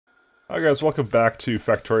Hi guys, welcome back to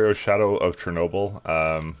Factorio Shadow of Chernobyl.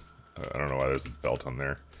 I don't know why there's a belt on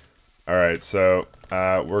there. Alright, so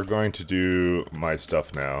we're going to do my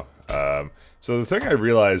stuff now. So the thing I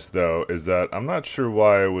realized though is that I'm not sure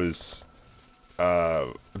why I was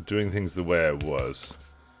doing things the way I was.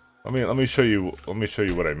 Let me show you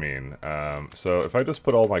what I mean. So if I just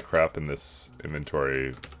put all my crap in this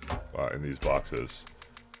inventory in these boxes,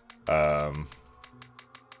 you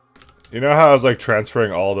know how I was like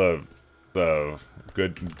transferring all the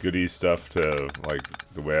goodie stuff to like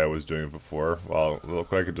the way I was doing it before? Well, look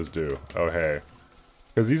what I could just do. Oh hey,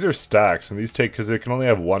 because these are stacks and these take because they can only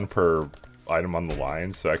have one per item on the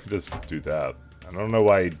line, so I could just do that. I don't know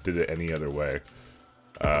why I did it any other way,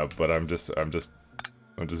 but I'm just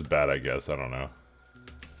bad, I guess. I don't know.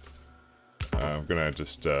 I'm gonna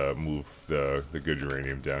just move the good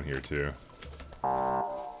uranium down here too.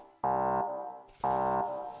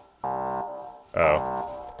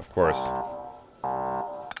 Oh, of course.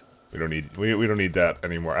 We don't need that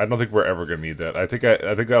anymore. I don't think we're ever gonna need that. I think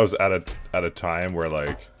that was at a time where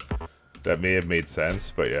like that may have made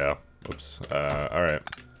sense, but yeah. Oops. All right.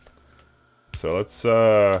 So let's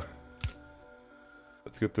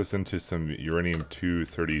get this into some uranium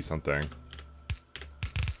 230 something.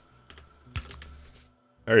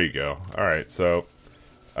 There you go. All right. So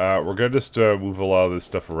we're gonna just move a lot of this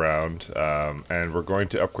stuff around, and we're going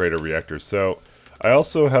to upgrade our reactors. So I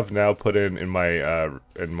also have now put in my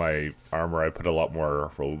armor. I put a lot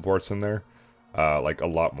more robots in there, like a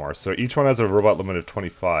lot more. So each one has a robot limit of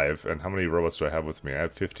 25. And how many robots do I have with me? I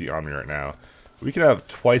have 50 on me right now. We can have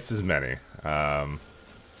twice as many.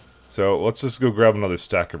 So let's just go grab another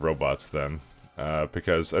stack of robots then,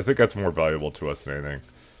 because I think that's more valuable to us than anything.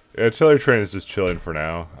 Yeah, artillery train is just chilling for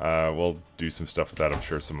now. We'll do some stuff with that, I'm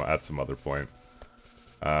sure, at some other point.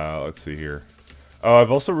 Let's see here. Oh,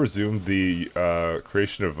 I've also resumed the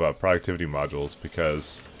creation of productivity modules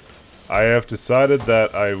because I have decided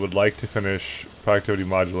that I would like to finish productivity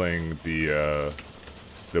moduling the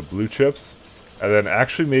blue chips, and then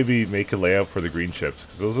actually maybe make a layout for the green chips,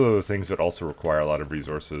 because those are the things that also require a lot of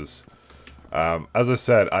resources. As I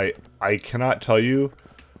said, I cannot tell you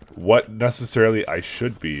what necessarily I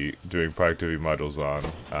should be doing productivity modules on.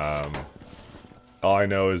 All I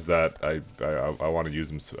know is that I want to use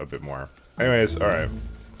them a bit more. Anyways, alright.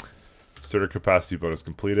 Starter capacity bonus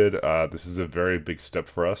completed. This is a very big step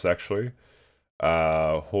for us, actually.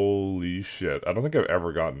 Holy shit. I don't think I've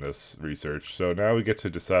ever gotten this research. So now we get to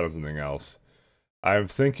decide on something else. I'm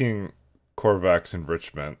thinking Korvax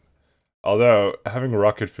enrichment. Although, having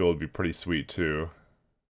rocket fuel would be pretty sweet, too.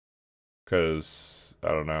 Because, I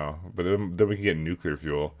don't know. But then we can get nuclear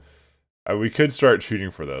fuel. We could start shooting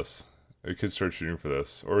for this. We could start shooting for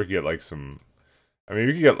this. Or we could get, like, some... I mean,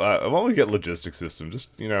 we could get... why don't we get logistic system?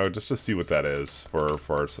 Just, you know, just to see what that is for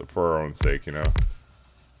our own sake, you know?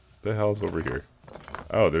 The hell's over here?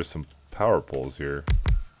 Oh, there's some power poles here.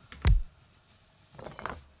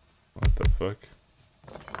 What the fuck?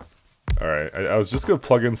 Alright, I was just gonna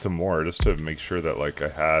plug in some more just to make sure that, like, I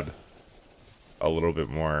had a little bit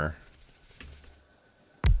more.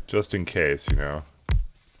 Just in case, you know?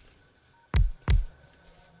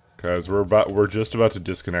 Because we're just about to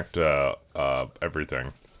disconnect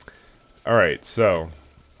everything. Alright, so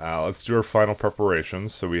let's do our final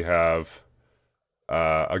preparations. So we have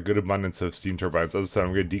a good abundance of steam turbines. As I said,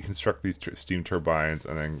 I'm going to deconstruct these steam turbines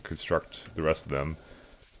and then construct the rest of them.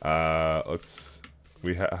 How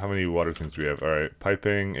many water things do we have? Alright,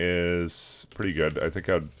 piping is pretty good. I think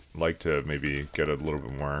I'd like to maybe get a little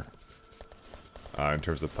bit more in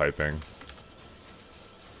terms of piping.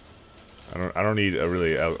 I don't need a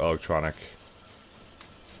really electronic.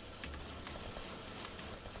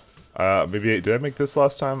 Maybe did I make this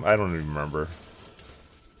last time? I don't even remember.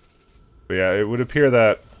 But yeah, it would appear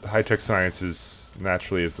that high-tech science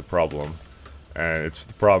naturally is the problem, and it's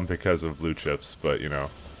the problem because of blue chips. But you know,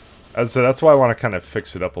 as I said, that's why I want to kind of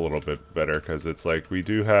fix it up a little bit better, because it's like we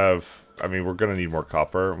do have. I mean, we're gonna need more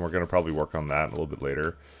copper, and we're gonna probably work on that a little bit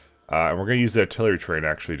later. And we're going to use the artillery train,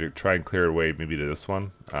 actually, to try and clear away maybe to this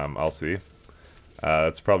one. I'll see.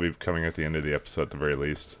 That's probably coming at the end of the episode, at the very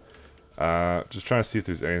least. Just trying to see if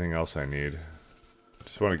there's anything else I need.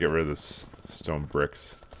 Just want to get rid of this stone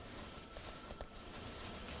bricks.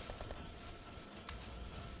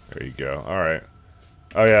 There you go. Alright.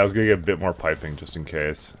 Oh yeah, I was going to get a bit more piping, just in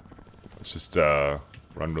case. Let's just run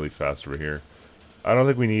really fast over here. I don't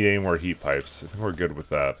think we need any more heat pipes. I think we're good with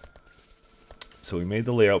that. So we made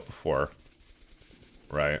the layout before,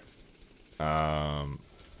 right? I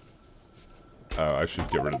should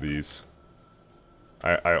get rid of these.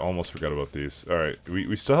 I almost forgot about these. Alright,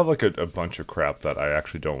 we still have like a bunch of crap that I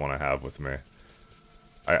actually don't want to have with me.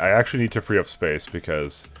 I actually need to free up space,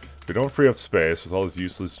 because if we don't free up space with all this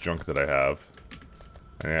useless junk that I have,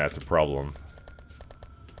 yeah, it's a problem.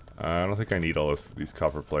 I don't think I need all these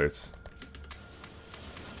copper plates.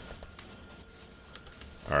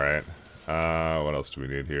 Alright. What else do we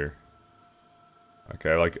need here?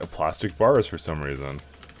 Okay, I like a plastic bars for some reason.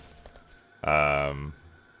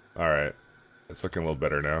 Alright. It's looking a little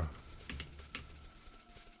better now.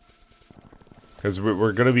 Because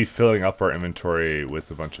we're going to be filling up our inventory with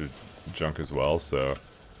a bunch of junk as well, so...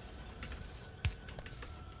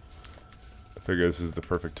 I figure this is the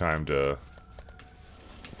perfect time to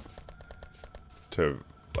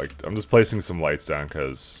like, I'm just placing some lights down,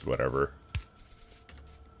 because whatever.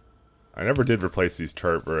 I never did replace these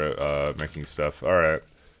making stuff. Alright.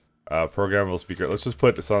 Programmable speaker. Let's just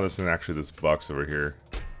put some of this in actually this box over here.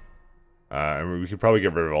 And we could probably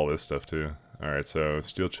get rid of all this stuff too. Alright, so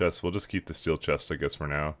steel chest. We'll just keep the steel chest, I guess, for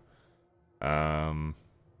now.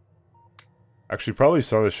 Actually, probably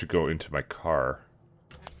some of this should go into my car.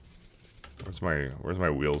 Where's my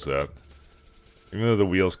wheels at? Even though the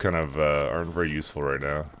wheels kind of aren't very useful right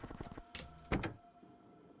now.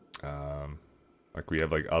 Like we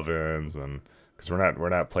have like ovens, and because we're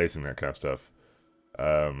not placing that kind of stuff.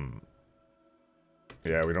 Yeah,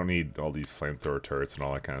 we don't need all these flamethrower turrets and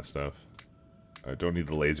all that kind of stuff. I don't need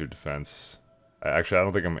the laser defense. Actually, I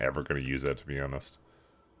don't think I'm ever going to use that, to be honest.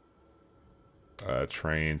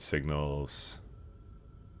 Train signals.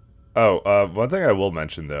 Oh, one thing I will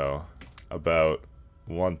mention though about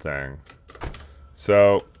one thing.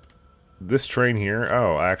 So this train here.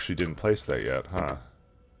 Oh, I actually didn't place that yet, huh?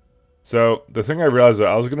 So, the thing I realized that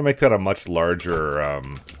I was going to make that a much larger, I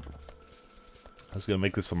was going to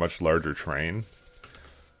make this a much larger train.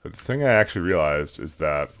 But the thing I actually realized is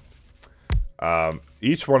that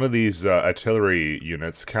each one of these artillery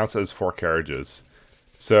units counts as 4 carriages.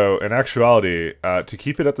 So, in actuality, to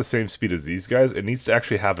keep it at the same speed as these guys, it needs to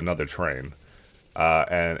actually have another train.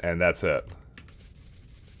 And that's it.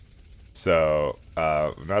 So,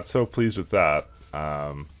 not so pleased with that.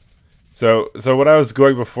 So when I was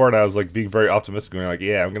going before, and I was like being very optimistic, going like,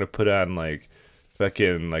 yeah, I'm gonna put on like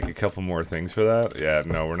fucking like a couple more things for that. Yeah,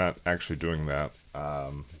 no, we're not actually doing that.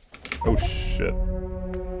 Oh shit.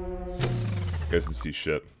 You guys can see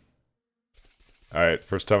shit. Alright,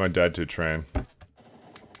 first time I died to a train.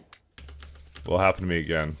 Will happen to me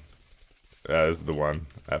again. This is the one.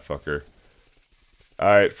 That fucker.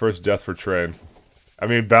 Alright, first death for train. I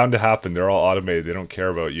mean, bound to happen. They're all automated. They don't care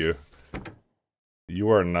about you.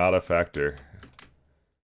 You are not a factor.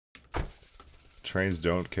 Trains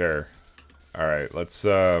don't care. Alright, let's,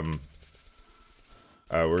 where's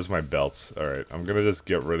my belts? Alright, I'm gonna just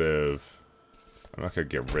get rid of... I'm not gonna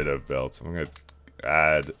get rid of belts. I'm gonna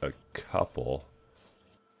add a couple.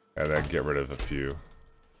 And then get rid of a few.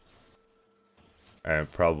 And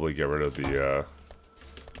probably get rid of the,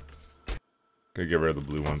 gonna get rid of the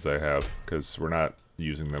blue ones I have, because we're not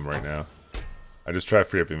using them right now. I just try to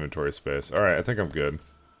free up inventory space. Alright, I think I'm good.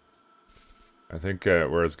 I think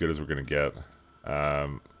we're as good as we're gonna get. I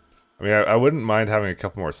mean, I wouldn't mind having a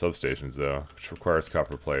couple more substations, though, which requires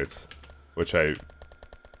copper plates. Which I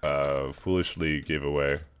foolishly gave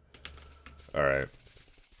away. Alright.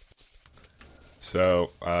 So,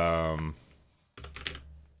 alright,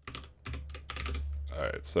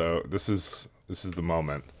 so this is the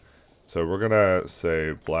moment. So we're gonna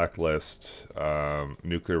say blacklist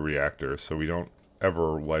nuclear reactors, so we don't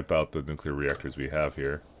ever wipe out the nuclear reactors we have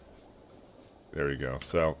here. There we go.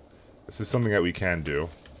 So this is something that we can do.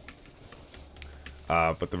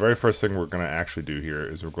 But the very first thing we're gonna actually do here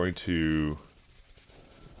is we're going to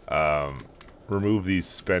remove these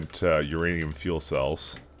spent uranium fuel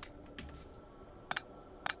cells.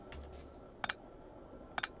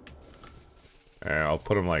 And I'll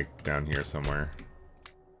put them like down here somewhere.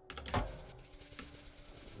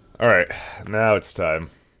 Alright, now it's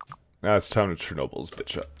time. Now it's time to Chernobyl's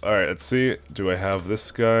bitch up. Alright, let's see. Do I have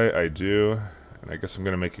this guy? I do. And I guess I'm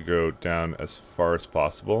gonna make it go down as far as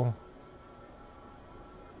possible.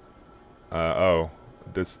 Oh.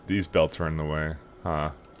 These belts are in the way.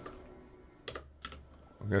 Huh.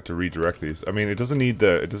 I'm gonna have to redirect these. I mean, it doesn't need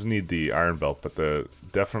the iron belt, but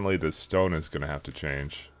definitely the stone is gonna have to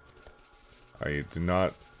change. I did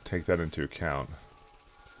not take that into account.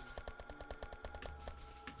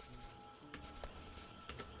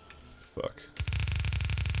 Fuck.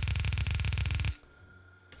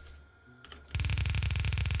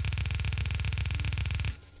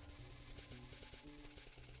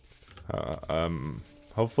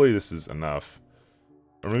 Hopefully this is enough.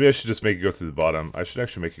 Or maybe I should just make it go through the bottom. I should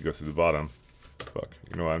actually make it go through the bottom. Fuck.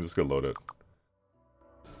 You know what? I'm just gonna load it.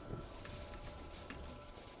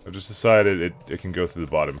 I just decided it can go through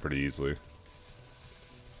the bottom pretty easily.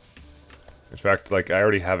 In fact, like, I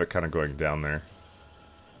already have it kind of going down there.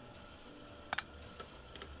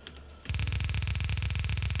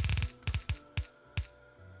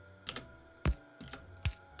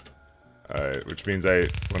 Alright, which means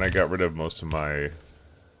when I got rid of most of my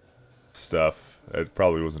stuff, it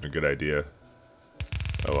probably wasn't a good idea.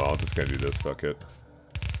 Oh well, I'm just gonna do this, fuck it.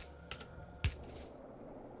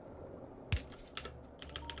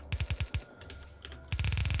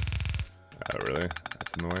 Oh, really?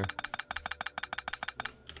 That's in the way?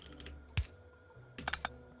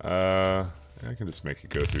 I can just make it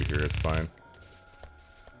go through here, it's fine.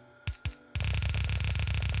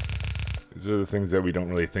 These are the things that we don't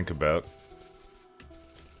really think about.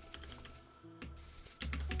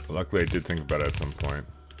 Luckily I did think about it at some point.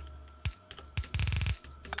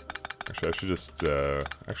 Actually, I should just,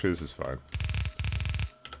 actually this is fine.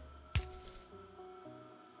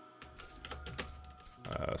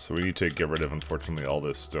 So we need to get rid of, unfortunately, all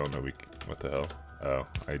this stone that we... What the hell? Oh,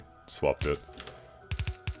 I swapped it.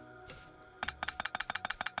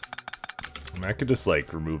 I mean, I could just,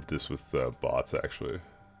 like, remove this with bots, actually.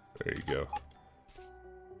 There you go.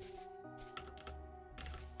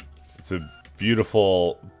 It's a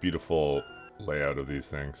beautiful, beautiful layout of these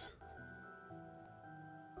things.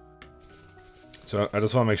 So I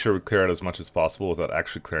just want to make sure we clear out as much as possible without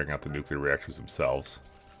actually clearing out the nuclear reactors themselves.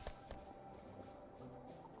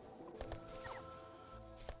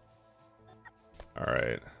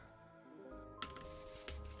 Alright.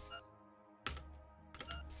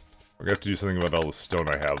 We're gonna have to do something about all the stone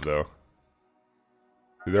I have, though.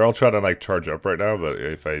 They're all trying to, like, charge up right now, but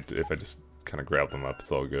if I just kind of grab them up,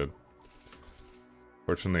 it's all good.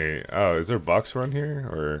 Fortunately... Oh, is there a box around here?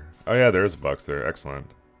 Or... Oh yeah, there is a box there. Excellent.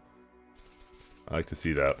 I like to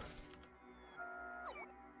see that.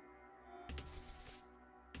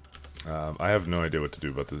 I have no idea what to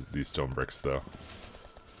do about these stone bricks, though.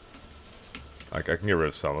 Like, I can get rid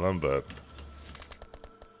of some of them, but...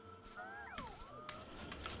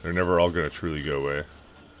 they're never all gonna truly go away.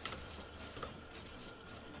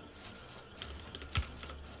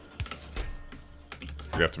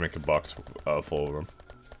 We have to make a box full of them.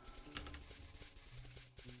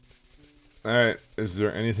 Alright, is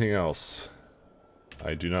there anything else?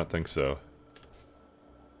 I do not think so.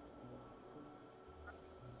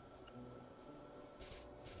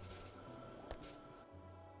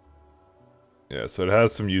 Yeah, so it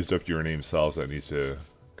has some used up uranium cells that needs to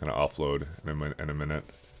kind of offload in a minute.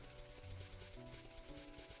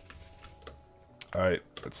 Alright,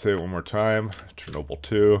 let's say it one more time. Chernobyl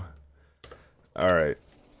 2. Alright.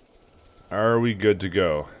 Are we good to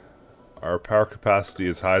go? Our power capacity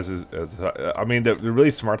is high as I mean, the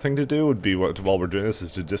really smart thing to do would be, while we're doing this,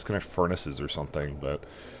 is to disconnect furnaces or something, but...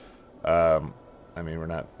 I mean, we're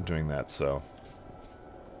not doing that, so...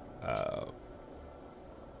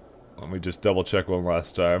 let me just double check one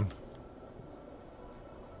last time.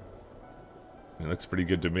 It looks pretty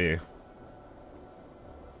good to me.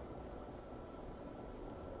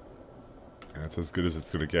 That's as good as it's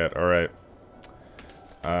gonna get. Alright.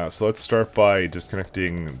 So let's start by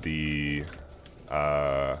disconnecting the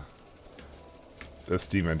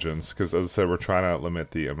steam engines, because as I said, we're trying to limit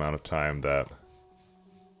the amount of time that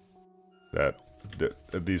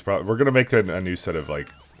these we're gonna make a new set of, like,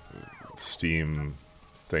 steam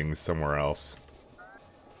things somewhere else.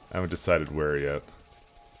 I haven't decided where yet.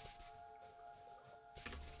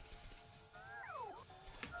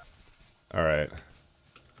 Alright.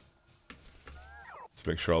 Let's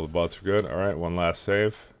make sure all the bots are good. Alright, one last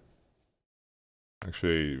save.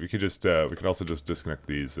 Actually, we could just, we could also just disconnect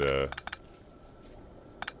these,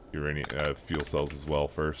 uranium, fuel cells as well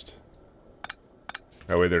first.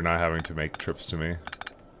 That way they're not having to make trips to me.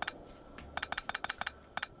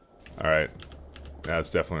 Alright. Now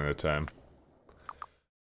it's definitely the time.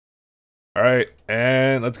 Alright,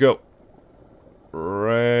 and let's go.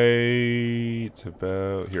 Right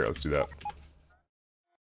about here, let's do that.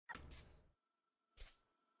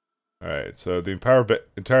 Alright, so the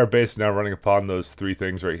entire base is now running upon those three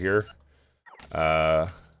things right here.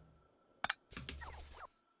 Alright,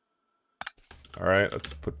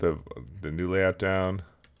 let's put the new layout down.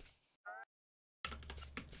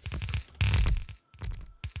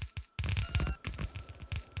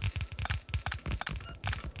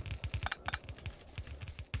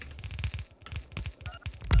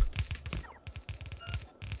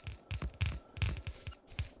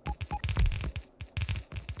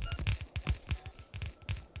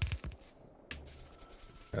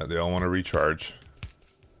 Yeah, they all want to recharge.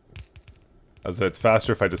 As it's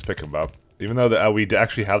faster if I just pick them up. Even though we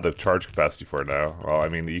actually have the charge capacity for it now. Well, I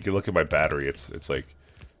mean, you can look at my battery. It's like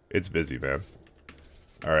It's busy, man.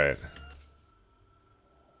 Alright.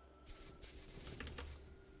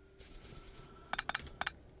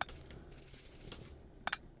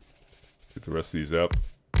 Get the rest of these up.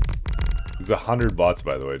 There's 100 bots,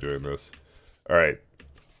 by the way, doing this. Alright.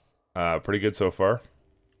 Pretty good so far.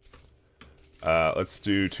 Let's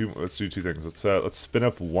do two things. Let's spin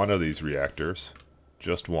up one of these reactors.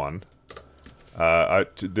 Just one.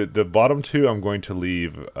 The bottom two I'm going to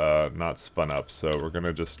leave not spun up, so we're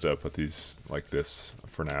gonna just put these like this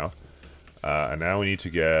for now. And now we need to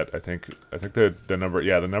get, I think the number,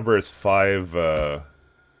 yeah, the number is 5, or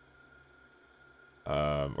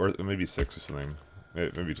maybe 6 or something.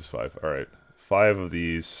 Maybe just 5. Alright. 5 of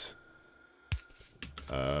these.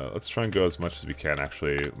 Let's try and go as much as we can,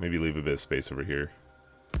 actually. Maybe leave a bit of space over here.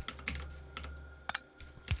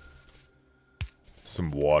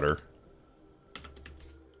 Some water.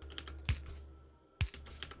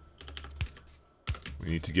 We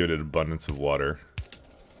need to give it an abundance of water.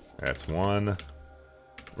 That's one.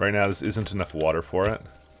 Right now, this isn't enough water for it.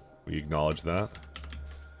 We acknowledge that.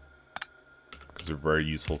 Because they're very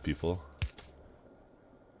useful people.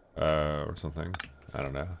 Or something. I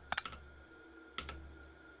don't know.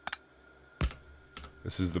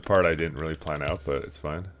 This is the part I didn't really plan out, but it's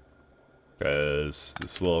fine. Because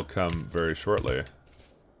this will come very shortly.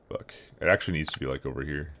 Look, it actually needs to be like over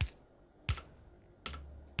here.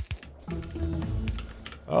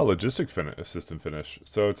 Oh, logistic system finish.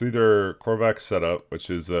 So it's either Korvax setup, which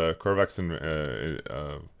is Korvax and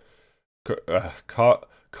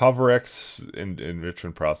Kovarex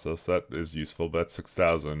enrichment process. That is useful, but that's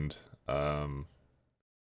 6,000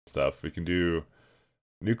 stuff. We can do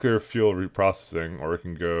nuclear fuel reprocessing, or we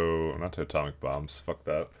can go not to atomic bombs. Fuck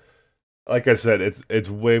that. Like I said, it's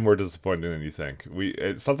way more disappointing than you think.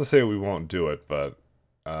 It's not to say we won't do it, but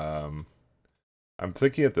I'm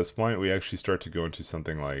thinking at this point we actually start to go into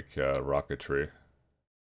something like rocketry.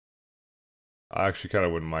 I actually kind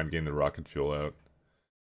of wouldn't mind getting the rocket fuel out.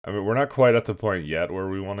 I mean, we're not quite at the point yet where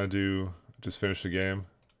we want to just finish the game.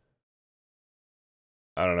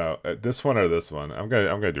 I don't know, this one or this one. I'm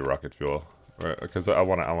gonna do rocket fuel, right? Because I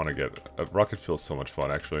wanna get rocket fuel is so much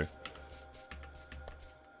fun, actually.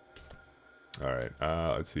 All right,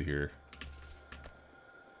 let's see here.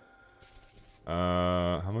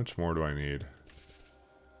 How much more do I need?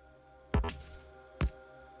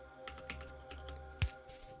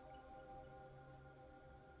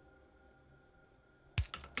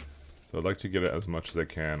 So I'd like to get it as much as I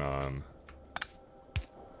can on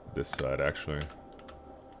this side, actually.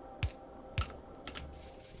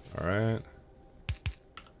 Alright.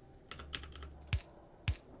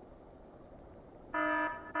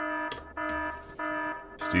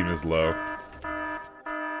 Steam is low.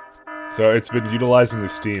 So it's been utilizing the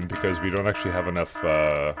steam because we don't actually have enough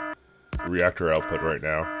reactor output right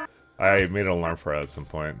now. I made an alarm for it at some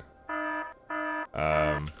point.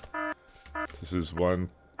 This is one.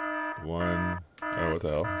 Oh, what the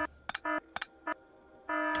hell?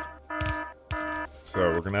 So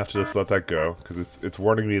we're gonna have to just let that go because it's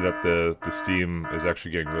warning me that the steam is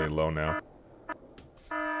actually getting really low now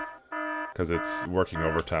because it's working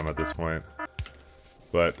overtime at this point.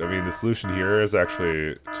 But I mean, the solution here is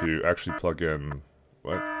actually to actually plug in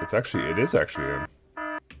what? It is actually in.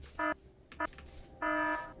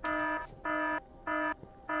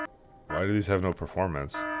 Why do these have no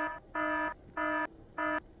performance?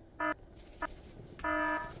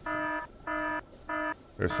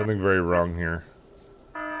 There's something very wrong here.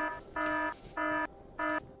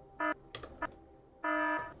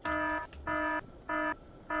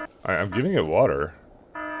 I'm giving it water.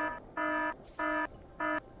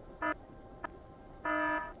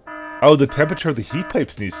 Oh, the temperature of the heat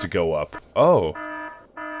pipes needs to go up. Oh.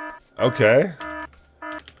 Okay.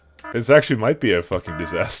 This actually might be a fucking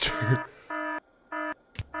disaster.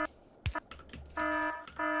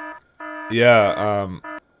 Yeah,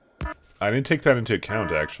 I didn't take that into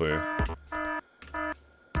account, actually.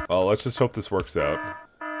 Well, let's just hope this works out.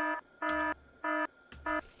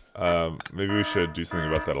 Maybe we should do something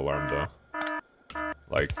about that alarm, though.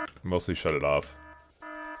 Like, mostly shut it off.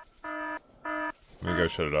 Maybe go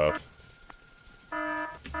shut it off.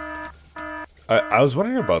 I was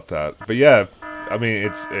wondering about that, but yeah, I mean,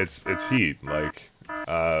 it's heat, like,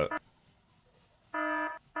 how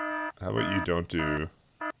about you don't do...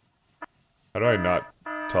 How do I not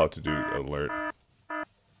tell it to do alert?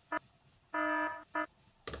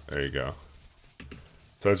 There you go.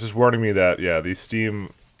 So it's just warning me that, yeah, these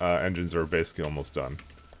steam engines are basically almost done.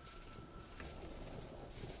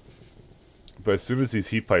 But as soon as these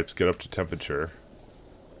heat pipes get up to temperature,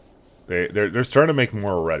 they're starting to make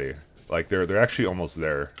more already. Like they're actually almost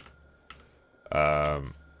there.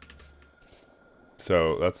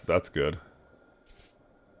 so that's good.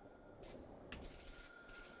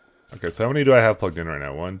 Okay, so how many do I have plugged in right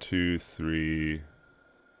now? 1, 2, 3.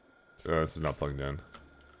 This is not plugged in.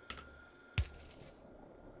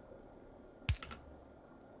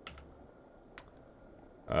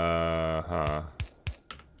 Huh.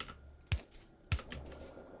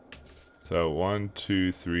 So 1,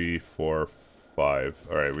 2, 3, 4, 5.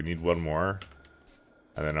 Alright, we need one more.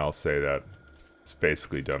 And then I'll say that it's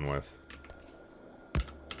basically done with.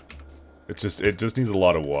 It just needs a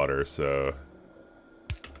lot of water, so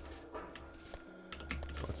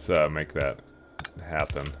let's make that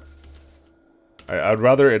happen. I'd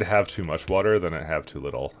rather it have too much water than it have too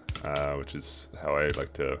little, which is how I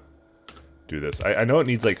like to do this. I know it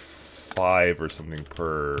needs like 5 or something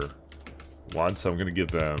per one, so I'm gonna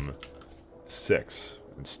give them 6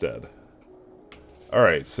 instead.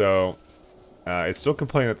 Alright, so it's still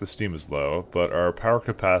complaining that the steam is low, but our power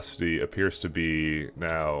capacity appears to be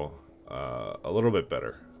now a little bit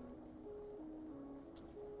better.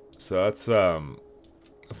 So that's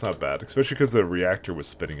not bad, especially because the reactor was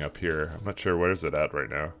spinning up here. I'm not sure where is it at right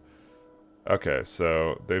now. Okay,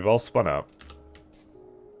 so they've all spun up.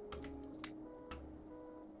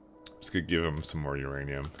 Just gonna give them some more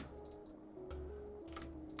uranium.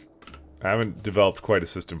 I haven't developed quite a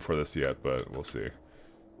system for this yet, but we'll see.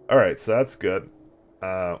 Alright, so that's good.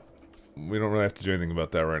 We don't really have to do anything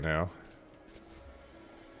about that right now.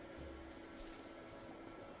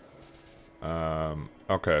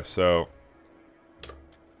 Okay, so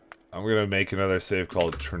I'm gonna make another save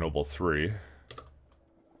called Chernobyl 3.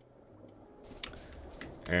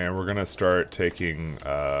 And we're gonna start taking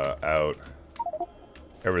out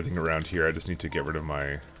everything around here. I just need to get rid of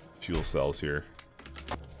my fuel cells here.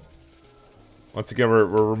 Once again, we're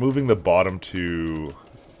removing the bottom two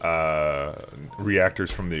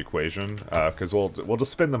reactors from the equation, because we'll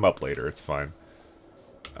just spin them up later. It's fine.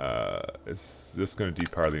 Is this going to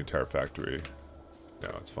depower the entire factory? No,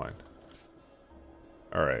 it's fine.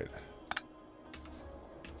 All right.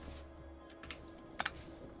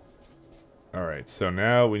 All right. So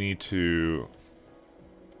now we need to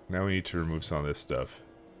remove some of this stuff,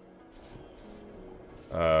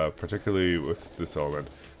 particularly with this element.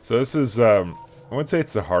 So this is I wouldn't say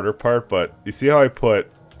it's the harder part, but you see how I put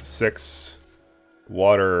 6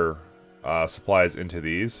 water supplies into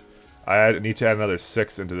these? I need to add another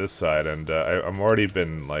 6 into this side, and I'm already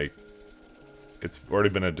been like, it's already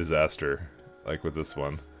been a disaster, like with this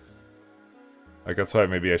one. Like that's why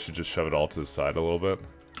maybe I should just shove it all to the side a little bit.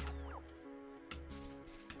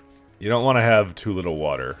 You don't want to have too little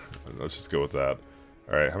water. Let's just go with that.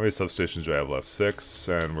 Alright, how many substations do I have left? 6,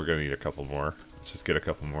 and we're gonna need a couple more. Let's just get a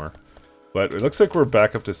couple more. But it looks like we're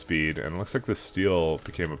back up to speed, and it looks like the steel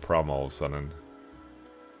became a problem all of a sudden.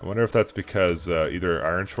 I wonder if that's because either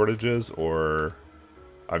iron shortages or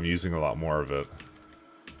I'm using a lot more of it.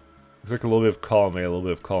 Looks like a little bit of column A, a little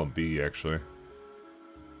bit of column B, actually.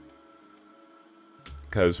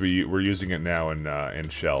 Because we're using it now in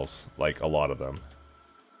shells, like a lot of them.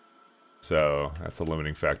 So that's a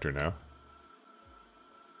limiting factor now.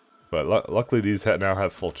 But luckily these now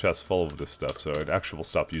have full chests full of this stuff, so it actually will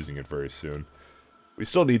stop using it very soon. We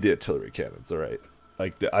still need the artillery cannons, all right. I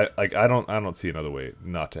don't see another way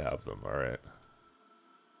not to have them. All right.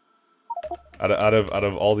 Out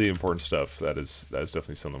of all the important stuff, that is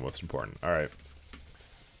definitely some of the most important. All right.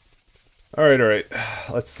 All right.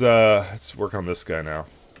 Let's work on this guy now.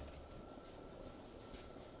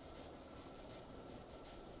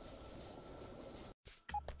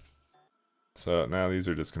 So now these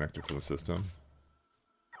are disconnected from the system.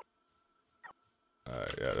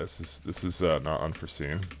 Yeah, this is not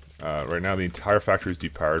unforeseen. Right now the entire factory is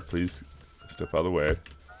depowered. Please step out of the way.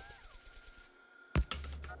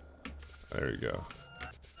 There you go.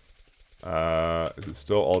 Is it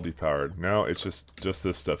still all depowered? No, it's just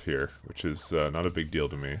this stuff here, which is not a big deal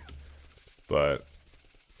to me. But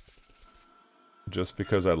just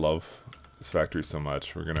because I love this factory so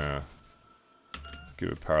much, we're gonna give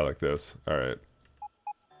it power like this. Alright.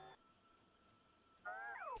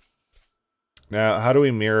 Now, how do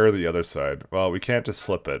we mirror the other side? Well, we can't just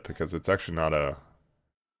flip it because it's actually not a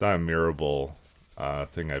mirrorable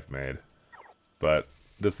thing I've made. But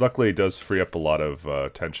this luckily does free up a lot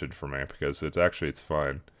of tension for me because it's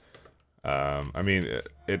fine. I mean,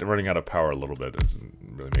 it running out of power a little bit doesn't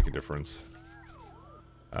really make a difference.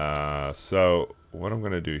 So what I'm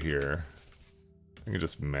going to do here, I think I'm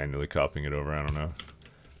just manually copying it over, I don't know.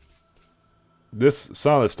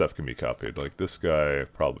 Some of this stuff can be copied, like this guy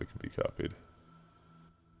probably can be copied.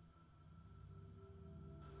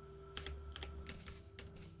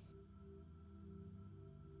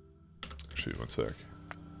 Actually, one sec.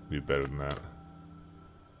 Be better than that.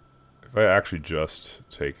 If I actually just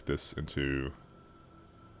take this into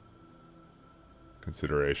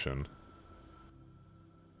consideration.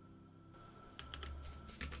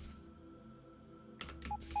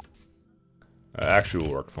 Actually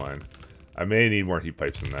will work fine. I may need more heat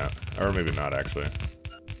pipes than that. Or maybe not, actually.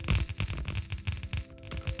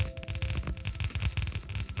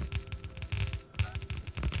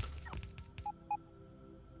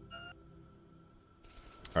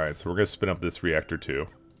 Alright, so we're going to spin up this reactor too.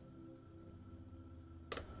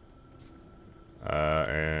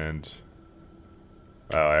 And...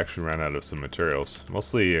 Wow, I actually ran out of some materials.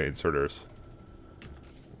 Mostly inserters.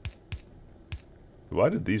 Why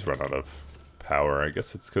did these run out of power? I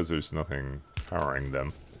guess it's because there's nothing powering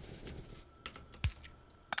them.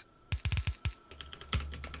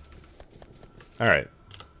 Alright.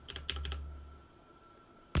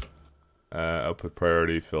 Output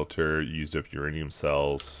priority filter, used up uranium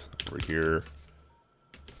cells over here.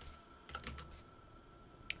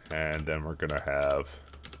 And then we're gonna have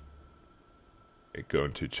it go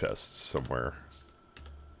into chests somewhere.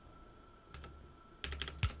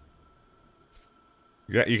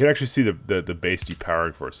 Yeah, you can actually see the base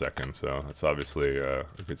depowering for a second, so that's obviously a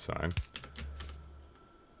good sign.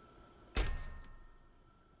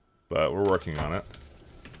 But we're working on it.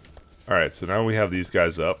 Alright, so now we have these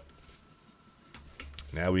guys up.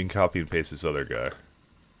 Now we can copy and paste this other guy.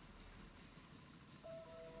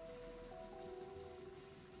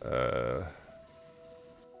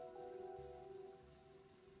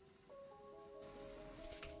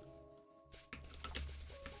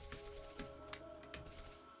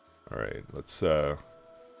 Alright, let's, the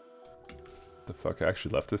fuck, I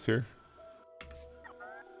actually left this here?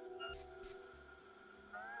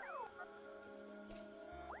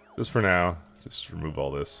 Just for now, just remove all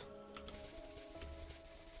this.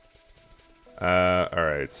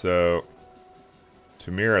 Alright, so,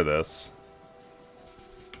 to mirror this,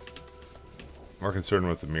 more concerned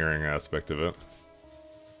with the mirroring aspect of it.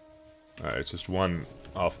 Alright, it's just one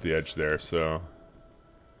off the edge there, so...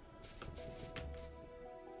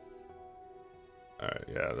 Alright,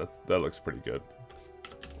 yeah, that looks pretty good.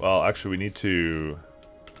 Well, actually, we need to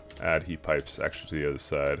add heat pipes actually to the other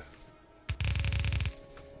side.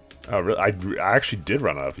 Oh, really? I actually did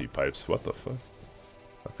run out of heat pipes. What the fuck?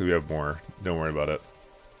 Luckily, we have more. Don't worry about it.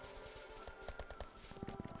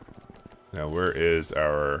 Now, where is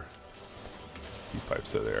our heat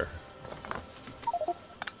pipes? Are there?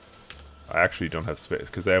 I actually don't have space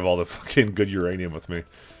because I have all the fucking good uranium with me.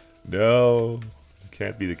 No,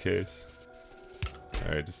 can't be the case.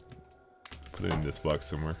 Alright, just put it in this box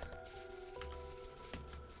somewhere.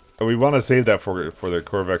 Oh, we want to save that for the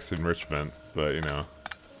Corvex enrichment, but you know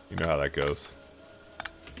how that goes.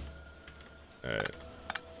 Alright.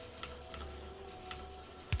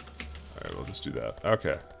 Alright, we'll just do that.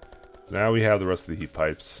 Okay. Now we have the rest of the heat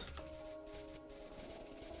pipes.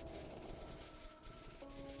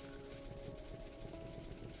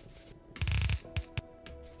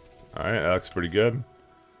 Alright, that looks pretty good.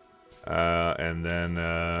 And then,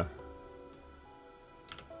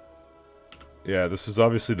 yeah, this is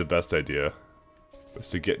obviously the best idea. Was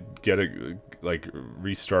to get it, like,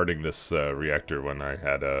 restarting this reactor when I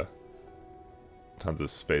had tons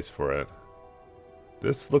of space for it.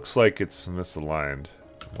 This looks like it's misaligned.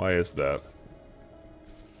 Why is that?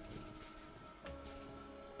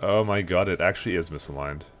 Oh my god, it actually is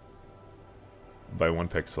misaligned. By 1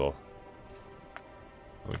 pixel.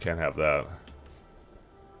 We can't have that. I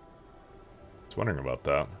was wondering about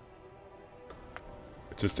that.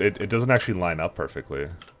 It's just, it doesn't actually line up perfectly.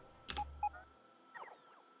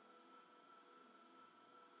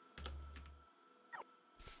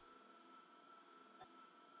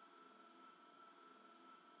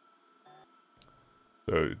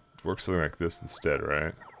 So it works something like this instead,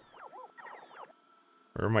 right?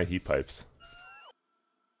 Where are my heat pipes?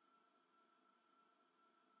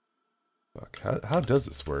 Fuck, how does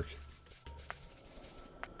this work?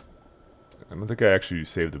 I don't think I actually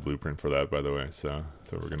saved the blueprint for that, by the way, so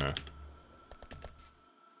we're gonna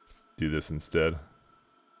do this instead.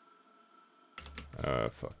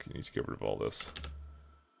 Fuck, you need to get rid of all this.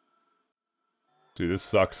 Dude, this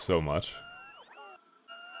sucks so much.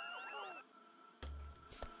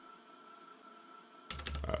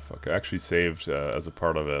 Fuck, I actually saved, as a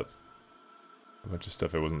part of it, a bunch of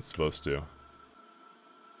stuff I wasn't supposed to.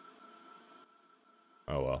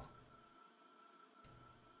 Oh well.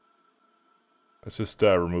 Let's just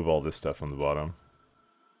remove all this stuff on the bottom.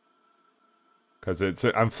 Because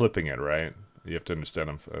I'm flipping it, right? You have to understand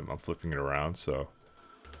I'm flipping it around, so...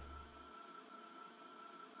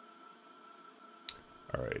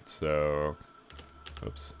 Alright, so...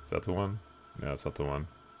 Oops, is that the one? No, it's not the one.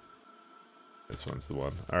 This one's the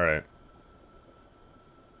one. Alright.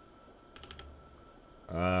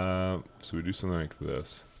 So we do something like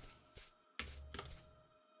this.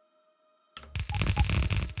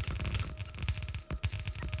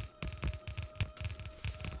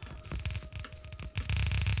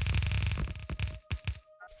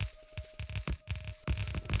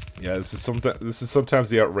 Yeah, this is sometimes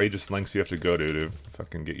the outrageous lengths you have to go to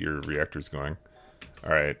fucking get your reactors going.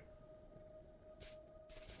 Alright.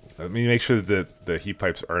 Let me make sure that the heat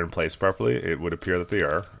pipes are in place properly. It would appear that they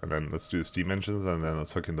are. And then let's do the steam engines, and then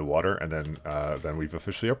let's hook in the water, and then we've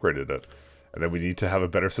officially upgraded it. And then we need to have a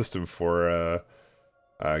better system for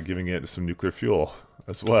giving it some nuclear fuel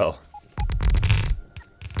as well.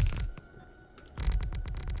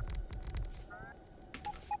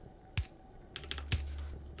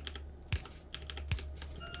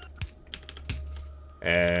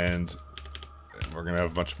 And we're going to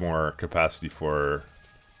have much more capacity for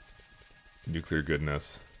nuclear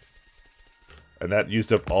goodness. And that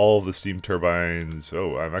used up all of the steam turbines.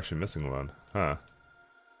 Oh, I'm actually missing one. Huh.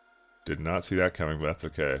 Did not see that coming, but that's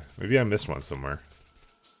okay. Maybe I missed one somewhere.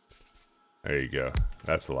 There you go.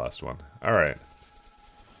 That's the last one. Alright.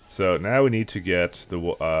 So now we need to get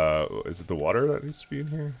the... is it the water that needs to be in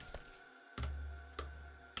here?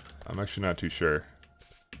 I'm actually not too sure.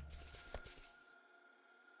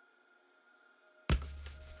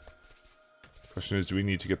 Question is, do we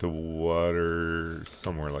need to get the water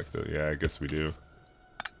somewhere like that? Yeah, I guess we do.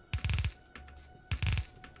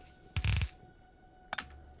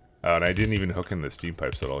 Oh, and I didn't even hook in the steam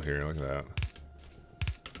pipes at all here. Look at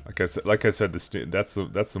that. Like I said, that's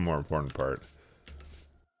the more important part.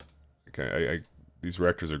 Okay, these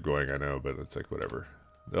reactors are going, I know, but it's like whatever.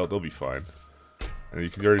 They'll be fine. And you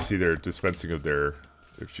can already see they're dispensing of their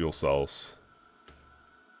fuel cells.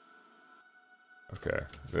 Okay,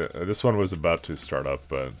 this one was about to start up,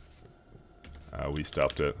 but we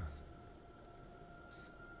stopped it.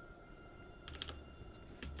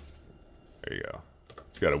 There you go.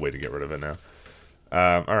 It's got a way to get rid of it now.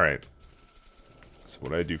 Alright. So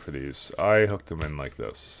what I do for these, I hook them in like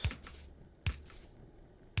this.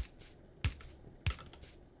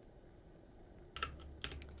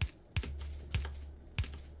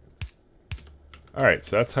 Alright,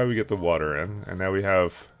 so that's how we get the water in, and now we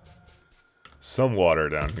have some water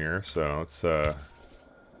down here, so let's try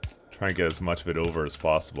and get as much of it over as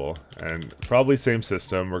possible. And probably same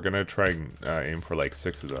system, we're gonna try and aim for like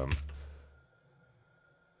 6 of them.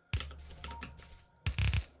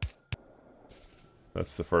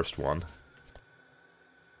 That's the first one.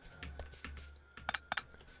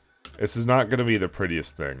 This is not gonna be the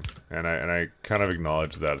prettiest thing, and I kind of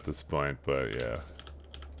acknowledge that at this point, but yeah.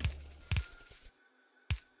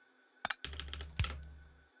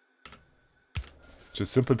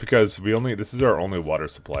 Just simply because this is our only water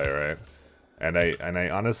supply, right? And I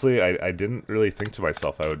honestly, I didn't really think to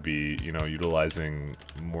myself I would be, you know, utilizing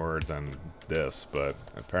more than this, but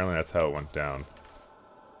apparently that's how it went down.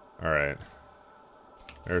 Alright.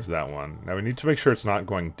 There's that one. Now we need to make sure it's not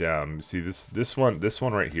going down. You see, this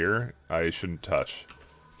one right here, I shouldn't touch.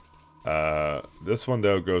 This one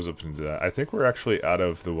though goes up into that. I think we're actually out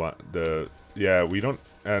of yeah, we don't.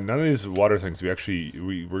 None of these water things.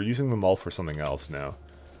 We're using them all for something else now.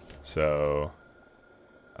 So,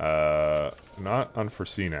 not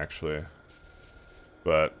unforeseen actually,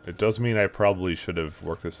 but it does mean I probably should have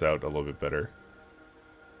worked this out a little bit better.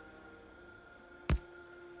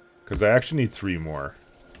 Because I actually need 3 more.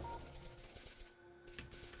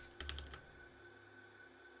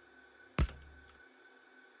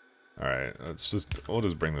 Alright, we'll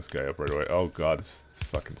just bring this guy up right away. Oh god, it's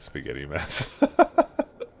fucking spaghetti mess.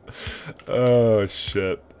 Oh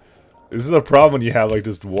shit. This is the problem when you have like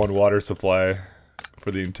just one water supply for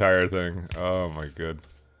the entire thing. Oh my god.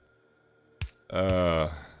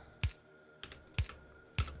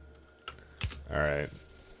 Alright.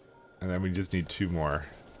 And then we just need 2 more.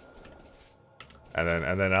 And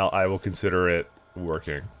then I will consider it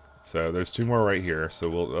working. So there's 2 more right here, so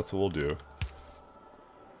that's what we'll do.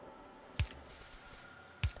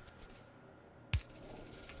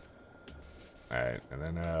 Alright, and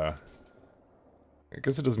then I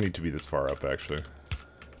guess it doesn't need to be this far up actually.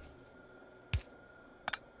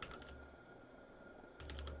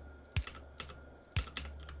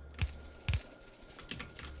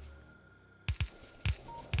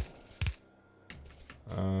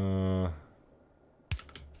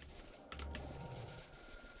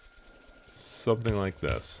 Something like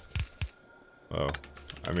this. Oh,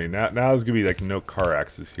 I mean now there's gonna be like no car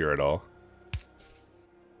access here at all.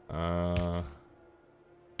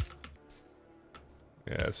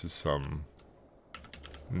 Yeah, this is some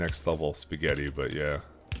next level spaghetti, but yeah.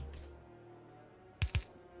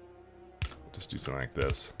 just do something like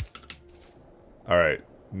this. Alright,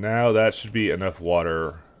 now that should be enough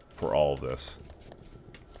water for all of this.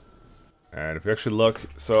 And if you actually look,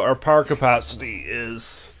 so our power capacity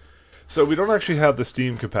is... So we don't actually have the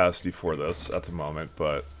steam capacity for this at the moment,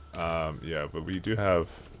 but yeah, but we do have...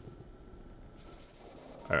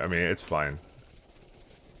 I mean, it's fine.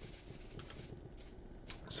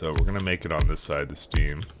 So we're gonna make it on this side, the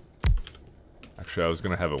steam. Actually, I was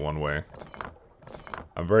gonna have it one way.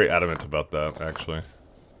 I'm very adamant about that, actually.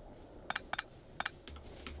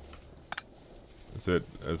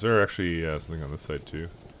 Is there actually something on this side too?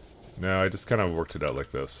 No, I just kind of worked it out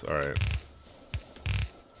like this. Alright.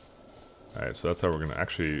 Alright, so that's how we're gonna...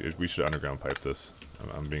 Actually, we should underground pipe this.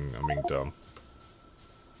 I'm being dumb.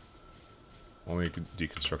 Only a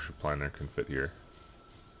deconstruction planner can fit here.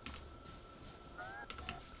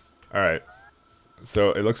 Alright.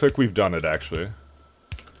 So, it looks like we've done it, actually.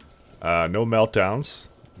 No meltdowns.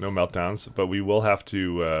 No meltdowns, but we will have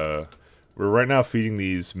to... we're right now feeding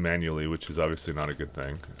these manually, which is obviously not a good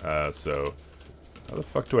thing. So... How the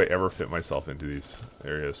fuck do I ever fit myself into these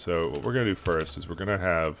areas? So, what we're gonna do first is we're gonna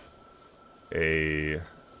have a...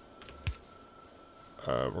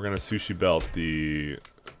 we're gonna sushi belt the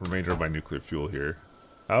remainder of my nuclear fuel here.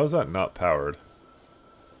 How is that not powered?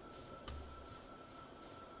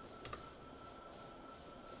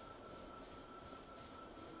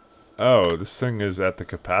 Oh, this thing is at the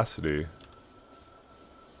capacity.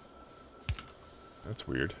 That's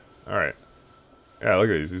weird. Alright. Yeah,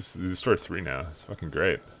 look at these. This is store 3 now. It's fucking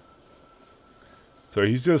great. So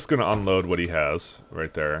he's just gonna unload what he has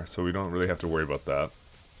right there, so we don't really have to worry about that.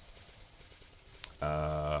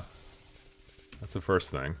 That's the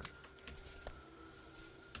first thing.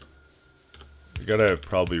 We gotta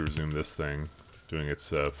probably resume this thing, doing its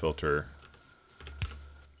filter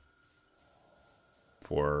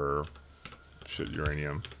for shit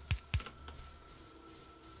uranium.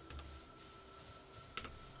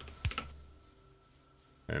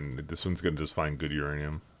 And this one's gonna just find good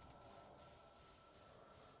uranium.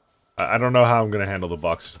 I don't know how I'm gonna handle the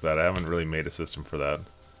boxes for that. I haven't really made a system for that.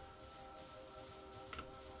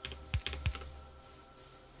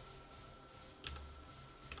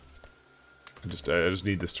 I just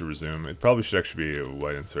need this to resume. It probably should actually be a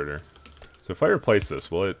white inserter. So if I replace this,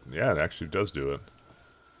 well, it actually does do it.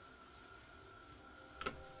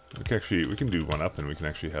 We can do one up, and we can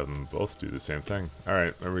actually have them both do the same thing. All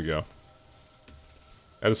right, there we go.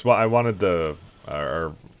 I wanted the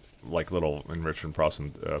our like little enrichment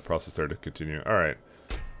process there to continue. All right.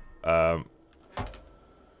 I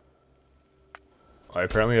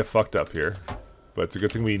apparently have fucked up here, but it's a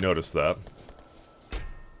good thing we noticed that.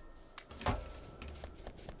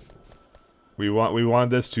 We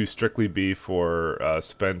want this to strictly be for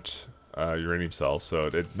spent uranium cells, so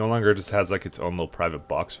it no longer just has like its own little private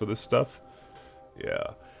box for this stuff.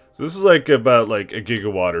 Yeah. So this is like about like a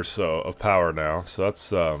gigawatt or so of power now, so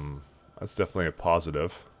that's definitely a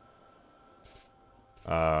positive.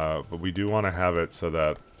 But we do want to have it so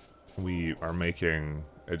that we are making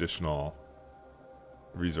additional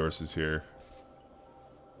resources here.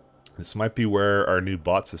 This might be where our new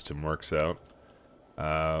bot system works out.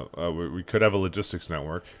 We could have a logistics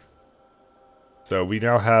network. So we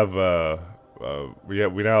now have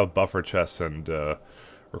we now have buffer chests and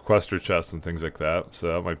requester chests and things like that. So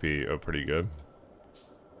that might be pretty good.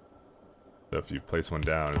 So if you place one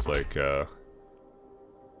down, it's like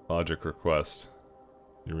logic request.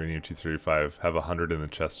 Uranium 235, have 100 in the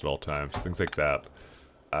chest at all times. Things like that.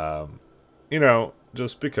 You know,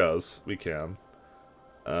 just because we can.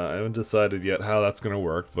 I haven't decided yet how that's going to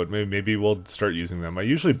work, but maybe we'll start using them. I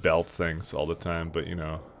usually belt things all the time, but you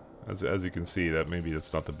know, as you can see, that maybe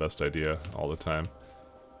that's not the best idea all the time.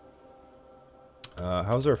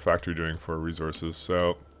 How's our factory doing for resources?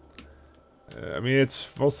 So, I mean,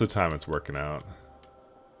 it's most of the time it's working out.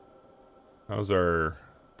 How's our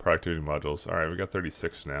productivity modules? Alright, we got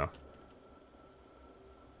 36 now.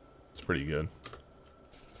 It's pretty good.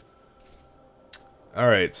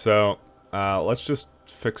 Alright, so let's just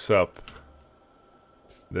fix up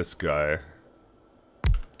this guy.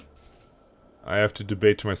 I have to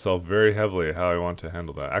debate to myself very heavily how I want to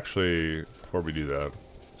handle that. Actually, before we do that,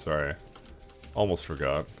 sorry, almost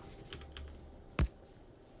forgot.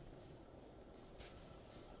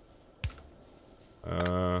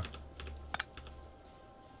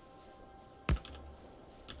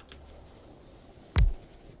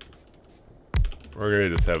 We're gonna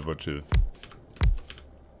just have a bunch of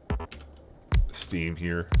steam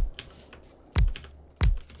here.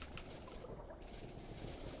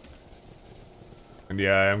 And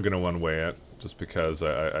yeah, I am gonna one-way it, just because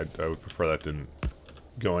I would prefer that didn't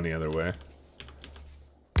go any other way.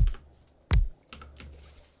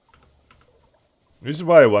 The reason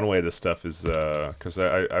why I one-way this stuff is because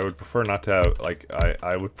I would prefer not to have, like,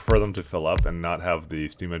 I would prefer them to fill up and not have the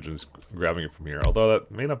steam engines grabbing it from here. Although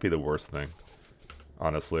that may not be the worst thing,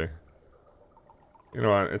 honestly. You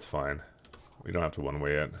know what? It's fine. We don't have to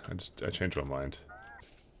one-way it. I changed my mind.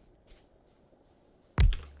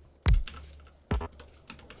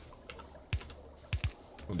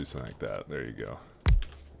 We'll do something like that. There you go.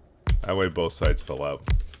 That way both sides fill up.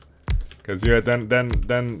 Because yeah,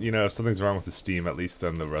 then you know, if something's wrong with the steam, at least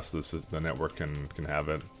then the rest of the network can have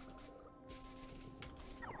it.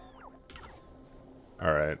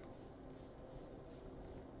 All right.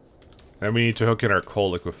 Then we need to hook in our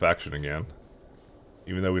coal liquefaction again,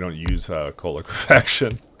 even though we don't use coal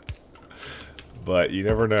liquefaction. But you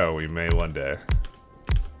never know, we may one day.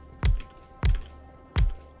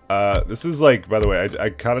 This is like, by the way, I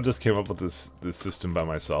kind of just came up with this system by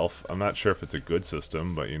myself. I'm not sure if it's a good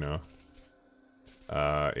system, but you know.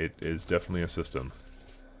 It is definitely a system.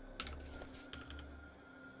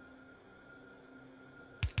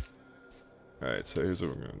 Alright, so here's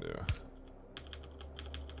what we're gonna do.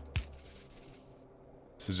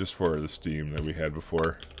 This is just for the steam that we had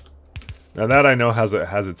before. Now that I know has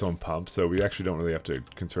its own pump, so we actually don't really have to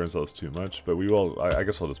concern ourselves too much, but we will, I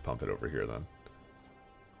guess we'll just pump it over here then.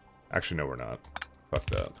 Actually, no, we're not. Fuck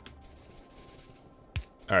that.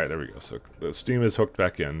 Alright, there we go. So the steam is hooked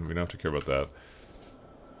back in. We don't have to care about that.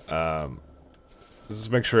 Let's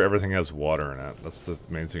just make sure everything has water in it. That's the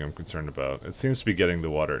main thing I'm concerned about. It seems to be getting the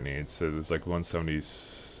water it needs. So there's like 170.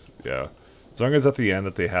 Yeah, as long as at the end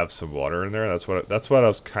that they have some water in there, that's what I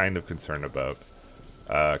was kind of concerned about.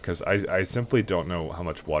 Because I simply don't know how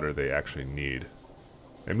much water they actually need.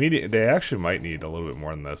 They actually might need a little bit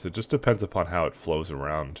more than this. It just depends upon how it flows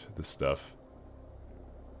around this stuff.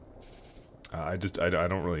 I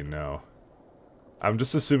don't really know. I'm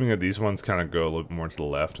just assuming that these ones kind of go a little bit more to the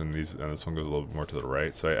left, and this one goes a little bit more to the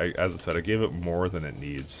right. So as I said, I gave it more than it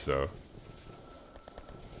needs. So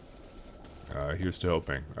here's to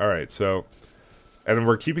hoping. All right, so and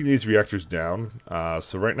we're keeping these reactors down.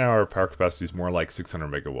 So right now our power capacity is more like 600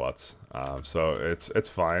 megawatts. So it's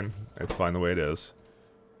fine. It's fine the way it is.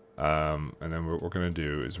 And then what we're gonna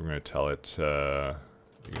do is we're gonna tell it you're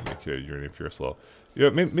gonna make a uranium fuel cell.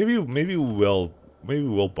 Yeah, maybe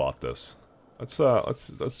we'll bot this. Let's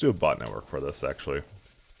do a bot network for this actually.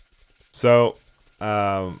 So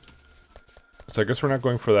I guess we're not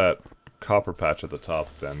going for that copper patch at the top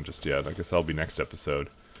then just yet. I guess that'll be next episode.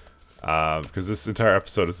 Because this entire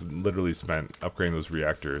episode is literally spent upgrading those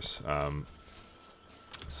reactors.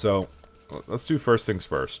 So let's do first things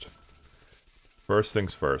first. First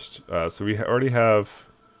things first. So we already have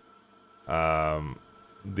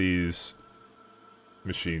these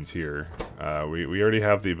machines here. We already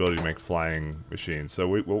have the ability to make flying machines. So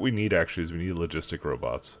what we need actually is we need logistic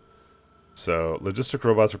robots. So logistic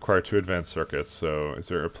robots require 2 advanced circuits. So is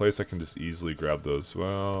there a place I can just easily grab those?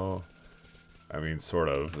 Well, I mean, sort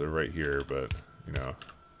of. They're right here, but you know.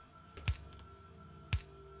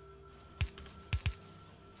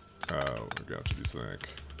 We're gonna have to do something like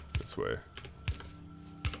this way.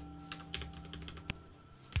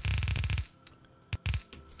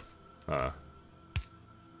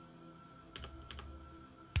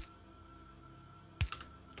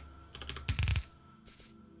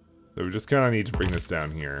 So we just kind of need to bring this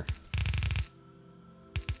down here.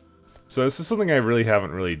 So this is something I really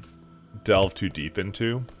haven't delved too deep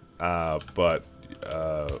into, but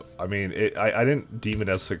I mean, I didn't deem it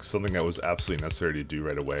as like something that was absolutely necessary to do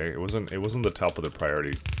right away. It wasn't the top of the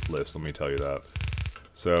priority list, let me tell you that.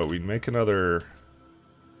 So we make another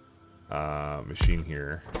machine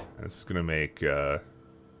here. And this is gonna make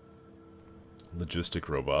logistic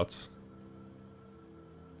robots.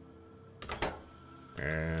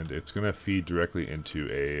 And it's gonna feed directly into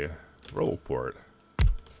a roboport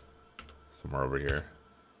somewhere over here.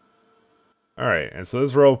 Alright, and so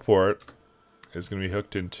this roboport is gonna be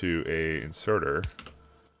hooked into a inserter.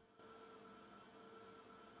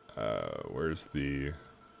 Where's the...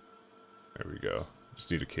 There we go. Just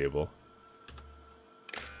need a cable.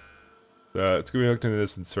 It's going to be hooked into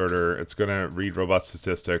this inserter. It's going to read robot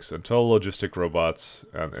statistics until logistic robots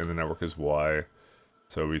and the network is Y.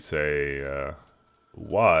 So we say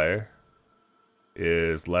Y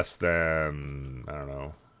is less than, I don't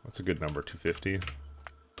know, what's a good number, 250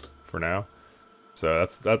 for now. So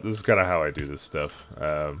this is kind of how I do this stuff.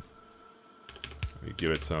 We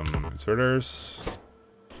give it some inserters.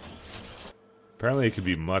 Apparently it could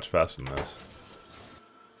be much faster than this.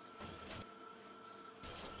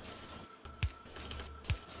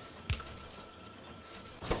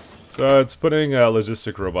 So it's putting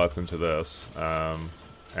logistic robots into this,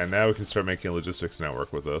 and now we can start making a logistics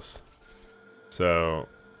network with this. So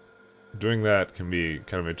doing that can be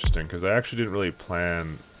kind of interesting because I actually didn't really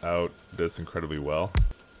plan out this incredibly well.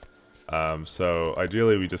 So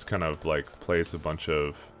ideally we just kind of like place a bunch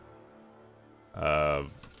of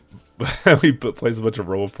we place a bunch of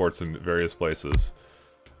roboports in various places.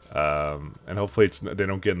 And hopefully they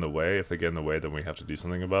don't get in the way. If they get in the way, then we have to do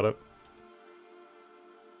something about it.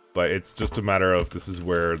 But it's just a matter of this is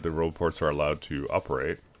where the roboports are allowed to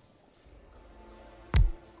operate.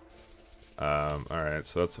 Alright,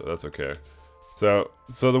 so that's okay. So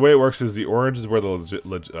the way it works is the orange is where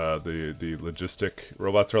the logistic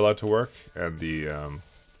robots are allowed to work, and the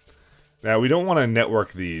now we don't want to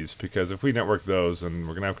network these because if we network those, then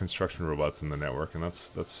we're gonna have construction robots in the network, and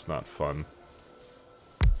that's not fun.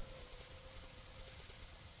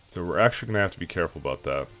 So we're actually gonna have to be careful about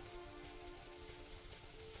that.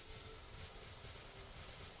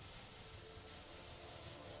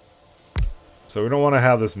 So we don't want to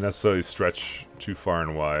have this necessarily stretch too far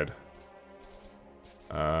and wide.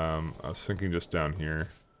 I was thinking just down here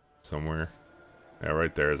somewhere. Yeah,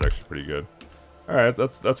 right there is actually pretty good. Alright,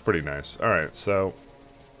 that's pretty nice. Alright, so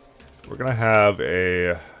we're gonna have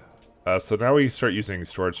a so now we start using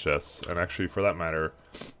storage chests, and actually for that matter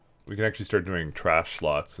we can actually start doing trash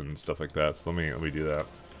slots and stuff like that. So let me do that.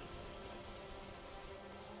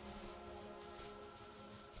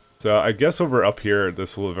 So I guess over up here,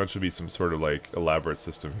 this will eventually be some sort of like elaborate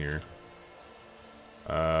system here.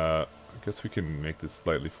 I guess we can make this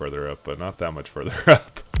slightly further up, but not that much further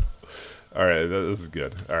up. All right, this is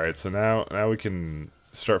good. All right, so now we can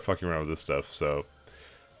start fucking around with this stuff. So,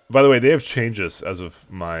 by the way, they have changes as of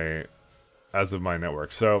my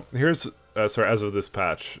network. So here's sorry, as of this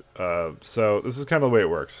patch. So this is kind of the way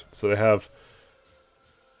it works. So they have.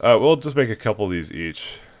 We'll just make a couple of these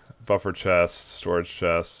each. Buffer chests, storage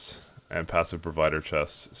chests, and passive provider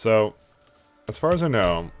chests. So, as far as I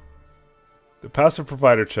know, the passive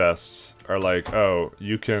provider chests are like, oh,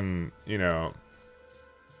 you can, you know,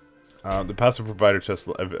 the passive provider chests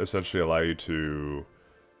essentially allow you to,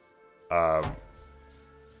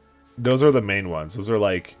 those are the main ones. Those are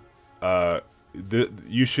like,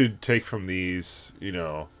 you should take from these, you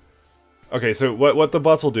know. Okay, so what the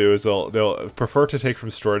bots will do is they'll prefer to take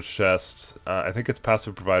from storage chests. I think it's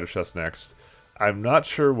passive provider chests next. I'm not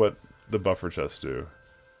sure what the buffer chests do.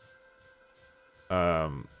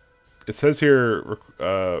 It says here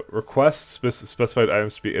request specified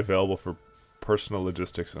items to be available for personal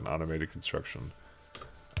logistics and automated construction.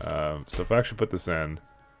 So if I actually put this in,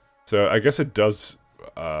 so I guess it does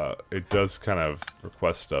kind of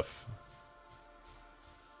request stuff.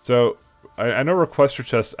 So. I know requester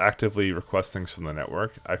chests actively request things from the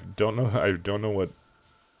network. I don't know what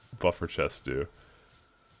buffer chests do.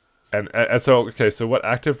 And so okay, so what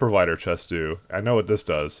active provider chests do, I know what this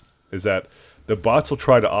does, is that the bots will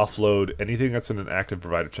try to offload anything that's in an active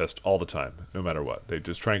provider chest all the time, no matter what. They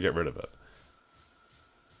just try and get rid of it.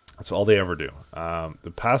 That's all they ever do.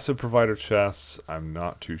 The passive provider chests, I'm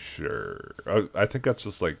not too sure. I think that's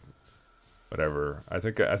just like whatever. I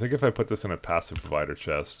think if I put this in a passive provider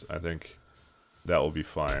chest, I think that will be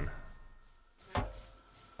fine.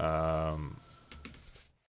 How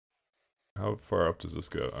far up does this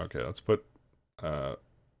go? Okay, let's put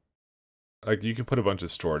like you can put a bunch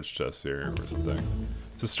of storage chests here or something.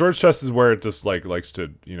 So storage chest is where it just like likes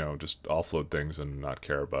to, you know, just offload things and not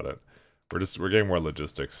care about it. We're getting more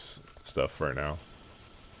logistics stuff right now.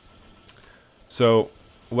 So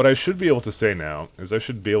what I should be able to say now is I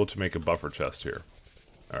should be able to make a buffer chest here.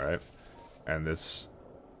 Alright. And this...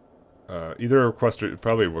 either a requester...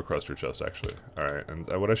 Probably a requester chest, actually. Alright, and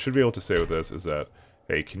what I should be able to say with this is that,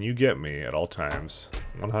 hey, can you get me, at all times,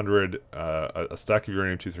 100, a stack of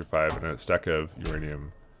uranium-235 and a stack of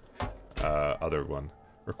uranium... other one.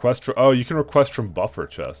 Request from... Oh, you can request from buffer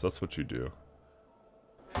chests. That's what you do.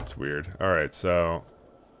 That's weird. Alright, so...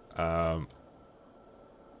 it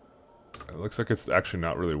looks like it's actually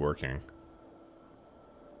not really working.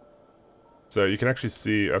 So you can actually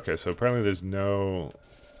see... Okay, so apparently there's no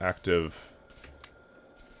active...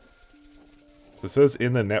 It says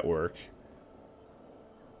in the network.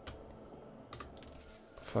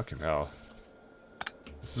 Fucking hell.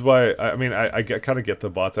 This is why... I mean, I kind of get the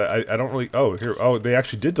bots. I don't really... Oh, here... Oh, they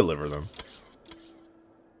actually did deliver them.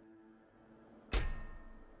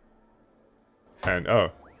 And...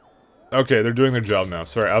 Oh. Okay, they're doing their job now.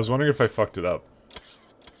 Sorry, I was wondering if I fucked it up.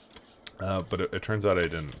 But it turns out I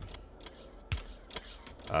didn't.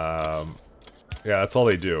 Yeah, that's all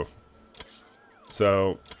they do.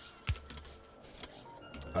 So...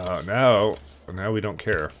 now we don't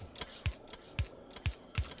care.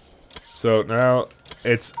 So now,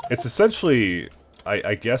 it's essentially,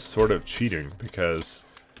 I guess, sort of cheating, because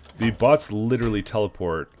the bots literally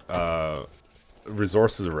teleport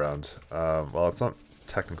resources around. Well, it's not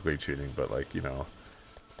technically cheating, but like, you know,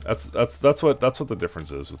 that's what the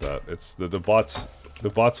difference is with that. It's the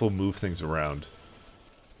bots will move things around.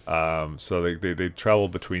 So they travel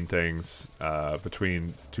between things,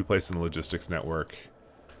 between two places in the logistics network.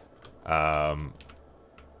 And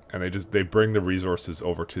they bring the resources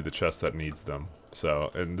over to the chest that needs them.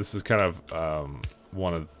 So, and this is kind of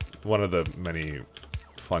one of the many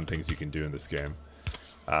fun things you can do in this game.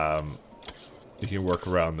 You can work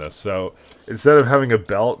around this. So instead of having a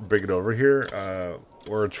belt bring it over here,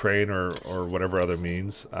 or a train or whatever other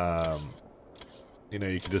means, you know,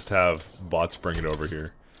 you can just have bots bring it over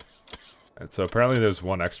here. And so apparently there's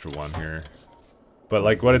one extra one here. But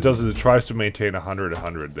like what it does is it tries to maintain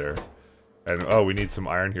 100 there. And oh, we need some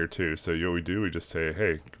iron here too. So what we do, we just say,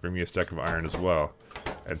 hey, bring me a stack of iron as well.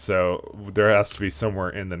 And so there has to be somewhere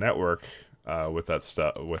in the network with that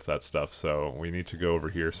stuff. So we need to go over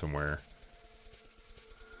here somewhere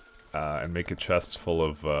and make a chest full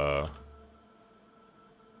of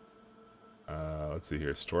let's see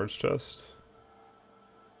here, storage chest.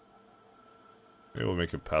 Maybe we'll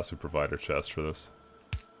make a passive provider chest for this.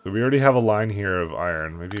 So we already have a line here of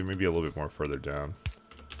iron. Maybe a little bit more further down.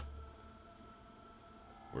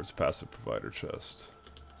 Where's passive provider chest?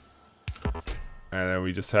 And then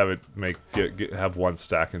we just have it have one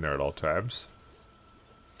stack in there at all times.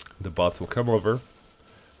 The bots will come over,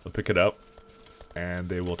 they'll pick it up, and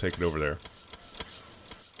they will take it over there.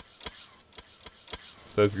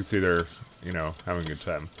 So as you can see, they're, you know, having a good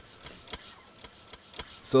time.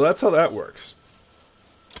 So that's how that works.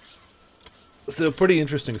 So pretty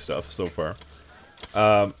interesting stuff so far.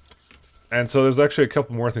 And so there's actually a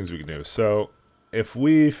couple more things we can do. So if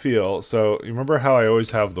we feel, so you remember how I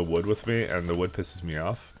always have the wood with me and the wood pisses me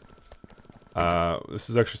off? This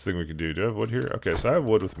is actually something we can do. Do I have wood here? Okay, so I have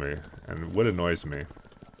wood with me, and wood annoys me.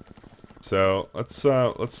 So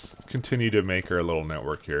let's continue to make our little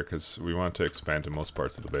network here because we want to expand to most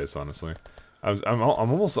parts of the base. Honestly, I'm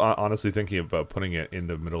almost honestly thinking about putting it in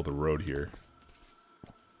the middle of the road here.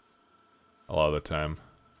 A lot of the time,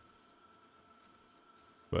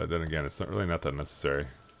 but then again, it's not that necessary.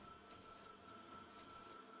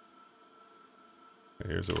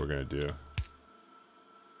 Here's what we're gonna do.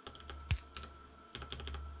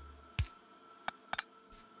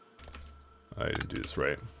 I didn't do this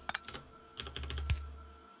right.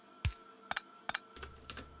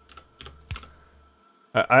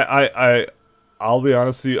 I'll be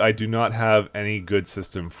honest with you, I do not have any good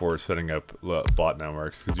system for setting up bot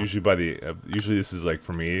networks, because usually usually this is like,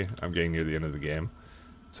 for me, I'm getting near the end of the game.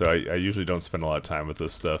 So I usually don't spend a lot of time with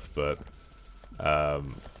this stuff, but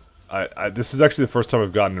this is actually the first time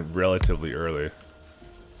I've gotten it relatively early.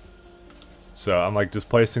 So I'm like just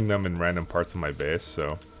placing them in random parts of my base,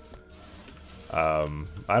 so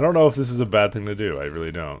I don't know if this is a bad thing to do. I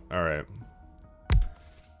really don't. Alright.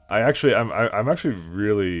 I'm actually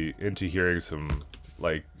really into hearing some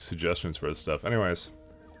like suggestions for this stuff. Anyways,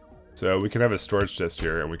 so we can have a storage chest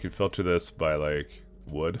here, and we can filter this by like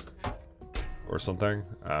wood or something.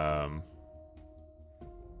 I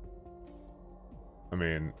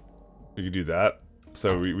mean, you could do that.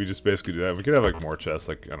 So we just basically do that. We could have like more chests.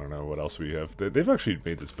 Like, I don't know what else we have. They've actually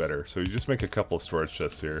made this better. So you just make a couple of storage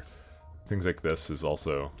chests here. Things like this is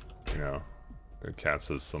also, you know, it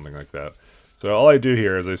counts as something like that. So all I do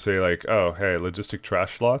here is I say like, oh, hey, logistic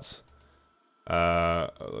trash slots.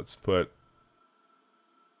 Let's put,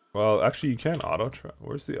 well, actually you can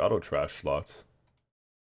where's the auto trash slots?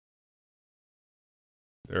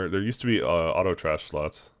 There used to be auto trash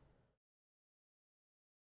slots.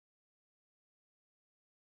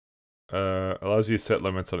 Allows you to set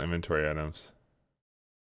limits on inventory items.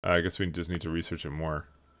 I guess we just need to research it more.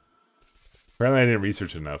 Apparently I didn't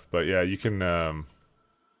research enough, but yeah, you can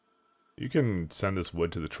send this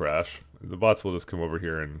wood to the trash. The bots will just come over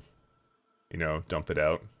here and, you know, dump it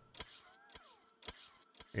out.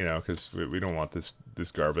 You know, because we don't want this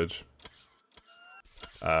garbage.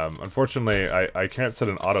 Unfortunately, I can't set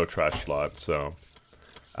an auto trash slot, so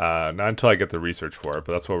not until I get the research for it,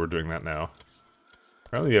 but that's why we're doing that now.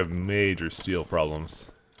 Apparently you have major steel problems.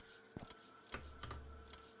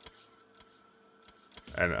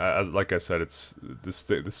 And like I said, it's this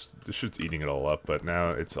shit's eating it all up, but now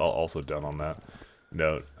it's also done on that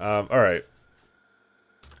note. Alright.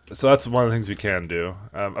 So that's one of the things we can do.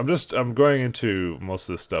 I'm going into most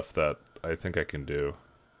of the stuff that I think I can do.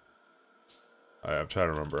 I'm trying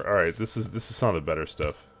to remember. Alright, this is some of the better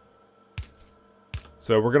stuff.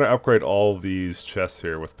 So we're gonna upgrade all these chests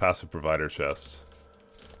here with passive provider chests.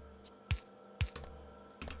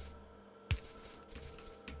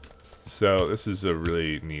 So this is a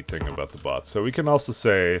really neat thing about the bots. So we can also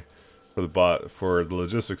say for the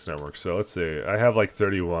logistics network. So let's say I have like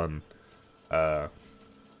 31. I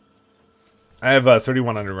have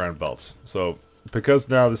 31 underground belts. So because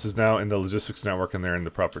now this is now in the logistics network and they're in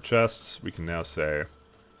the proper chests, we can now say,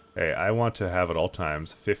 hey, I want to have at all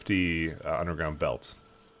times 50 underground belts.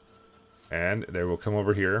 And they will come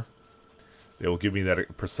over here. They will give me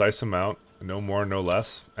that precise amount, no more, no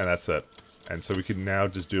less, and that's it. And so we can now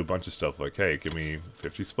just do a bunch of stuff like, hey, give me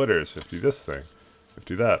 50 splitters, 50 this thing,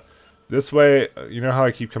 50 that. This way, you know how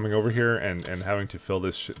I keep coming over here and having to fill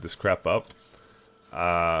this crap up?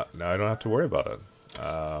 Now I don't have to worry about it.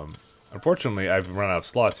 Unfortunately, I've run out of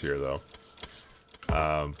slots here, though.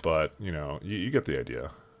 But, you know, you get the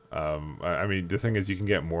idea. I mean, the thing is, you can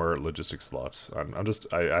get more logistic slots.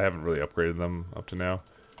 I haven't really upgraded them up to now.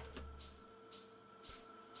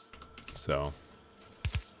 So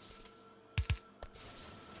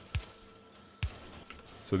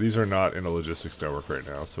these are not in a logistics network right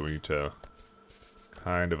now, so we need to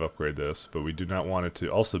kind of upgrade this, but we do not want it to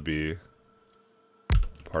also be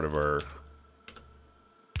part of our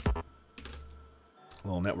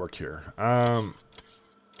little network here.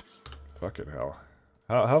 Fucking hell.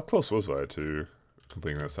 How close was I to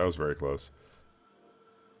completing this? I was very close.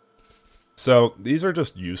 So these are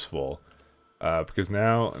just useful. Because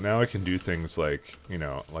now I can do things like, you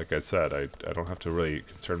know, like I said, I don't have to really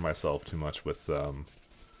concern myself too much with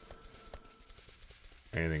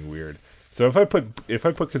anything weird. So if I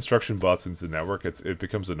put construction bots into the network, it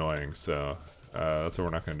becomes annoying. So that's why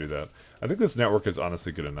we're not going to do that. I think this network is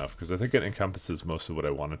honestly good enough because I think it encompasses most of what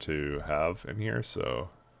I wanted to have in here. So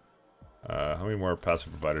how many more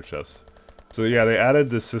passive provider chests? So yeah, they added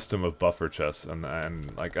this system of buffer chests,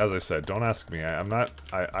 and like as I said, don't ask me.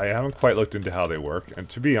 I haven't quite looked into how they work, and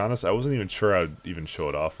to be honest, I wasn't even sure I'd even show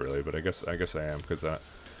it off really, but I guess I am because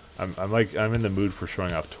I'm in the mood for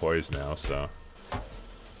showing off toys now. So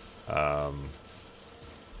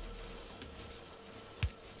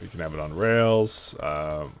we can have it on rails. We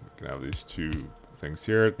can have these two things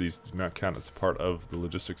here. These do not count as part of the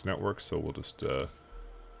logistics network, so we'll just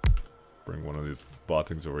bring one of these bot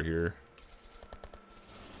things over here.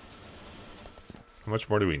 How much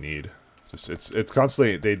more do we need? Just it's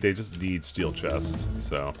constantly they just need steel chests.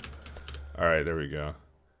 So, all right, there we go.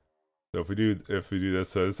 So if we do this,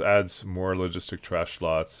 so this adds more logistic trash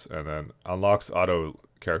slots and then unlocks auto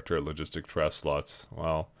character logistic trash slots.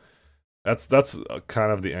 Well, that's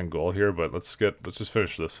kind of the end goal here. But let's just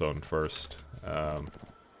finish this one first. So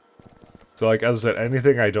like as I said,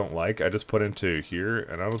 anything I don't like, I just put into here,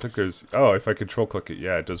 and I don't think there's. Oh, if I control click it,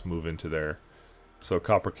 yeah, it does move into there. So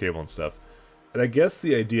copper cable and stuff. And I guess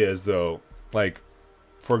the idea is, though, like,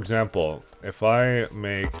 for example, if I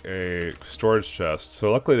make a storage chest, so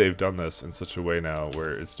luckily they've done this in such a way now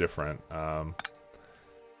where it's different.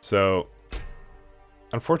 So,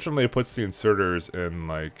 unfortunately it puts the inserters in,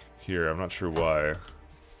 like, here. I'm not sure why.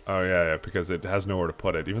 Oh, yeah, because it has nowhere to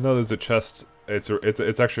put it. Even though there's a chest, it's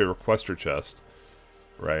actually a requester chest,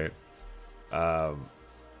 right?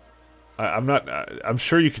 I'm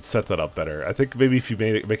sure you could set that up better. I think maybe if you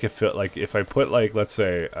make it fit, like if I put like let's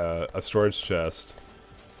say a storage chest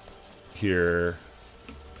here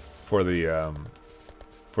for the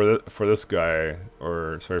for this guy,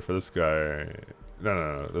 or sorry, for this guy.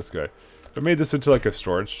 No, this guy. If I made this into like a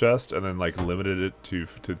storage chest and then like limited it to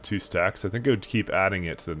 2 stacks, I think it would keep adding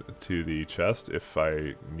it to the chest if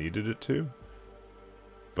I needed it to.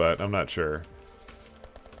 But I'm not sure.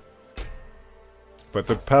 But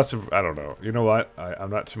the passive, I don't know. You know what? I'm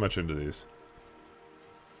not too much into these.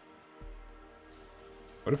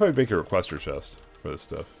 What if I make a requester chest for this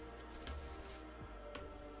stuff?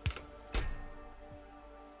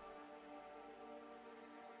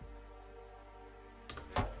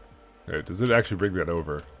 Okay, does it actually bring that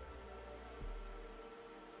over?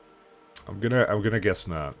 I'm gonna guess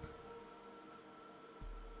not.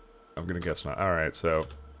 I'm gonna guess not. All right, so.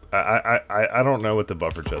 I don't know what the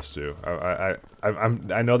buffer chests do. I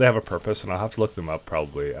know they have a purpose, and I'll have to look them up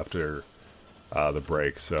probably after the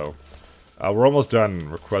break. So we're almost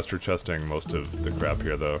done requester chesting most of the crap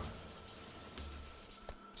here, though.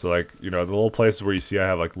 So like, you know, the little places where you see I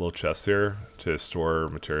have like little chests here to store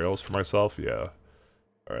materials for myself. Yeah.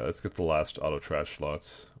 All right, let's get the last auto trash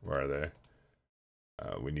slots. Where are they?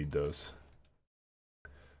 We need those.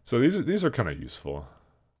 So these are kind of useful.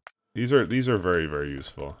 These are very, very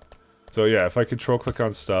useful. So yeah, if I control click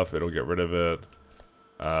on stuff, it'll get rid of it.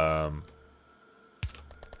 Trying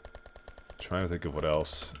to think of what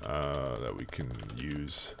else that we can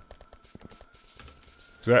use.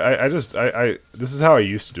 So this is how I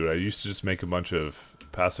used to do it. I used to just make a bunch of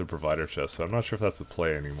passive provider chests. So I'm not sure if that's the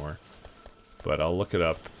play anymore. but I'll look it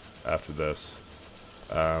up after this.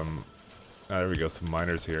 There we go, some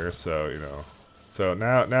miners here, so, you know. So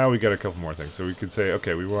now we got a couple more things. So we could say,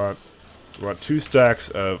 okay, we want 2 stacks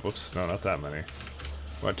of, whoops, no, not that many.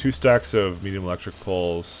 We want 2 stacks of medium electric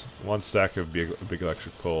poles, 1 stack of big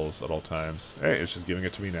electric poles at all times. Hey, it's just giving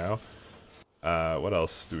it to me now. What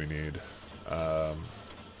else do we need? I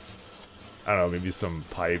don't know, maybe some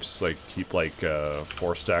pipes, like, keep like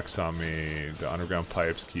 4 stacks on me. The underground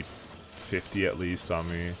pipes keep 50 at least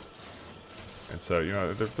on me. And so, you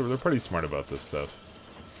know, they're pretty smart about this stuff.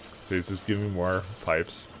 So it's just giving me more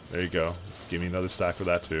pipes. There you go. It's giving me another stack of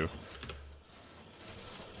that too.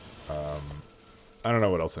 I don't know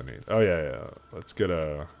what else I need. Oh yeah. Let's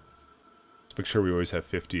make sure we always have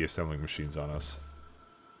 50 assembling machines on us.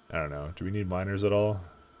 I don't know. Do we need miners at all?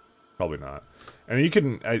 Probably not. And you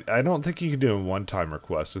can, I don't think you can do a one-time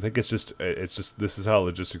request. I think it's just this is how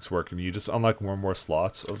logistics work, and you just unlock more and more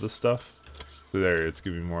slots of this stuff. So there, it's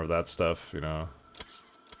giving me more of that stuff, you know.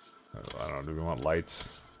 I don't know, do we want lights?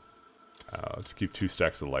 Let's keep 2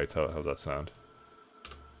 stacks of lights. How's that sound?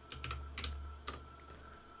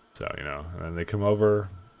 So, you know, and then they come over,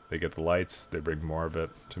 they get the lights, they bring more of it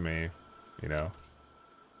to me, you know.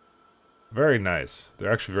 Very nice. It's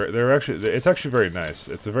actually very nice.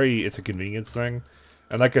 It's a convenience thing.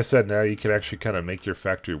 And like I said, now you can actually kind of make your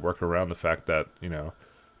factory work around the fact that, you know,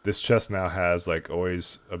 this chest now has, like,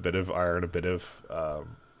 always a bit of iron, a bit of,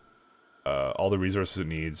 all the resources it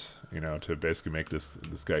needs, you know, to basically make this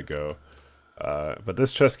guy go. But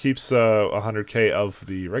this chest keeps 100k of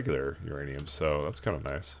the regular uranium, so that's kind of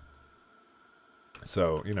nice.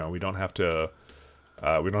 So, you know, we don't have to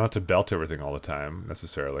belt everything all the time,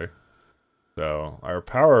 necessarily. So, our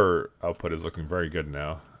power output is looking very good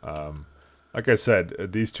now. Like I said,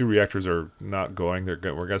 these 2 reactors are not going. We're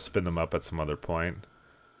going to spin them up at some other point.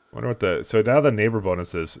 Wonder what so now the neighbor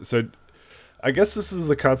bonus is. So I guess this is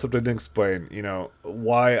the concept I didn't explain, you know,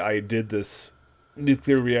 why I did this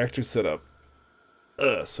nuclear reactor setup.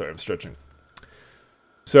 Sorry, I'm stretching.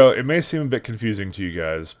 So it may seem a bit confusing to you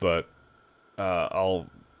guys, but I'll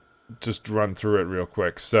just run through it real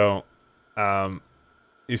quick. So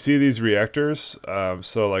you see these reactors?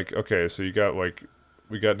 So like, okay, so you got like,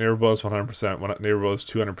 we got neighbor bonus 100%, neighbor bonus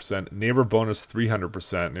 200%, neighbor bonus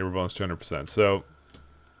 300%, neighbor bonus 200%. So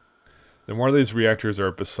the more these reactors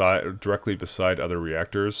are directly beside other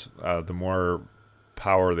reactors, the more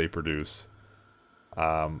power they produce.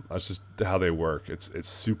 That's just how they work. It's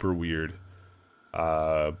super weird.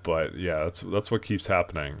 But yeah, that's what keeps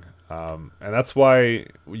happening. And that's why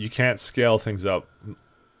you can't scale things up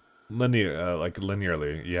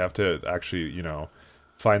linearly. You have to actually, you know,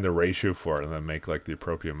 find the ratio for it and then make like the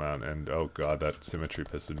appropriate amount. And oh god, that symmetry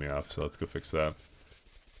pisses me off. So let's go fix that.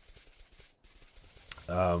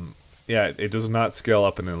 Yeah, it does not scale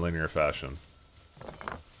up in a linear fashion.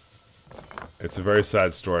 It's a very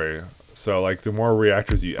sad story. So, like, the more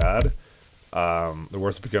reactors you add, the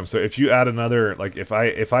worse it becomes. So, if you add another, like, if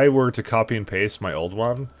I were to copy and paste my old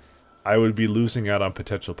one, I would be losing out on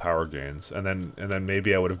potential power gains, and then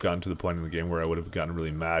maybe I would have gotten to the point in the game where I would have gotten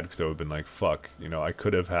really mad because I would have been like, fuck, you know, I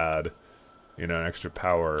could have had, you know, an extra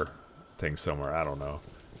power thing somewhere. I don't know.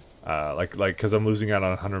 Like, because I'm losing out on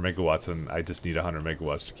 100 megawatts, and I just need 100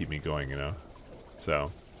 megawatts to keep me going, you know.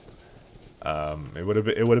 So, it would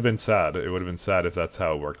have been sad. It would have been sad if that's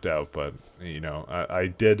how it worked out. But you know, I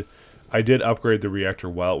did upgrade the reactor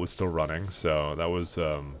while it was still running, so that was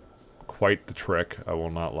quite the trick. I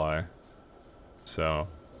will not lie. So,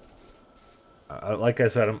 like I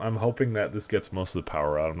said, I'm hoping that this gets most of the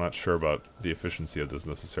power out. I'm not sure about the efficiency of this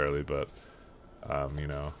necessarily, but you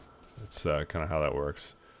know, it's kind of how that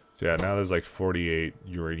works. So yeah, now there's like 48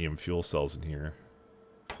 uranium fuel cells in here.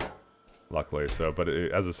 Luckily, so, but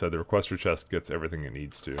as I said, the requester chest gets everything it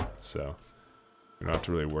needs to, so you don't have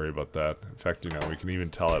to really worry about that. In fact, you know, we can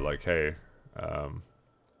even tell it like, hey, you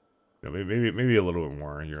know, maybe a little bit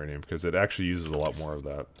more uranium, because it actually uses a lot more of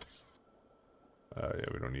that.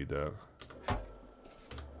 Yeah, we don't need that.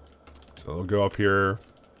 So they'll go up here,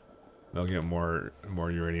 they'll get more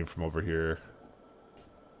uranium from over here.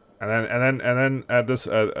 And then at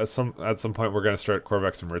some point we're gonna start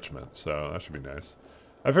Corvex enrichment, so that should be nice.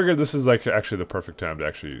 I figured this is like actually the perfect time to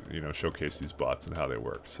actually, you know, showcase these bots and how they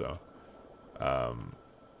work. So, and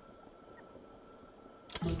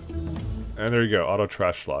there you go, auto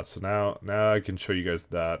trash slots. So now I can show you guys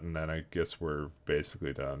that, and then I guess we're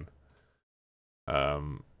basically done.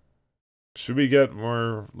 Should we get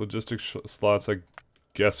more logistics slots? I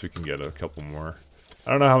guess we can get a couple more.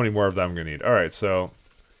 I don't know how many more of them I'm gonna need. All right, so.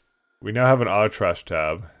 We now have an auto trash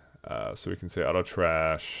tab, so we can say auto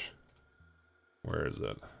trash. Where is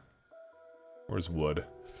it? Where's wood?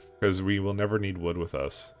 Because we will never need wood with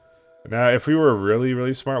us. Now, if we were really,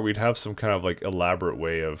 really smart, we'd have some kind of like elaborate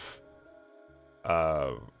way of,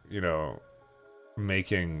 you know,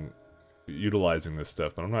 utilizing this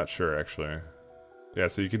stuff, but I'm not sure actually. Yeah,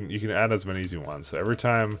 so you can add as many as you want. So every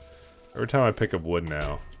time I pick up wood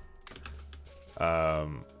now,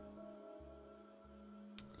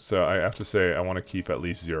 so I have to say I want to keep at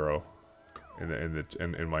least 0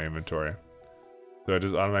 in my inventory. So it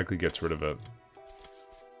just automatically gets rid of it.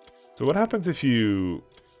 So what happens if you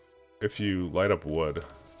light up wood?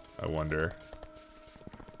 I wonder.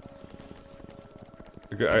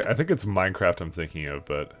 I think it's Minecraft I'm thinking of,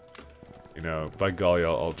 but you know, by golly,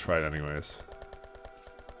 I'll try it anyways.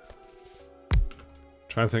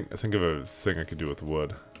 Trying to think of a thing I could do with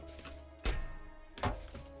wood.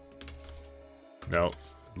 No,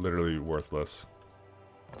 literally worthless.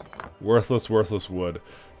 Worthless wood.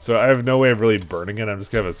 So I have no way of really burning it. I'm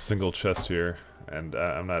just gonna have a single chest here, and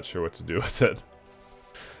I'm not sure what to do with it.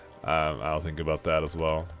 I'll think about that as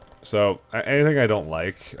well. So anything I don't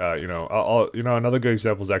like, you know, another good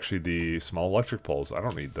example is actually the small electric poles. I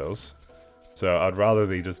don't need those, so I'd rather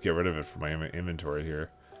they just get rid of it from my inventory here.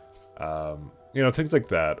 You know, things like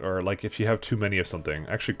that, or like if you have too many of something.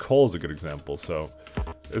 Actually, coal is a good example. So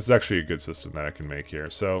this is actually a good system that I can make here.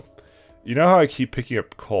 So you know how I keep picking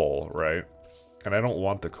up coal, right? And I don't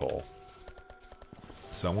want the coal,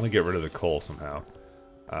 so I want to get rid of the coal somehow.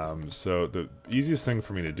 So the easiest thing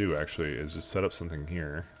for me to do actually is just set up something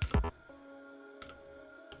here.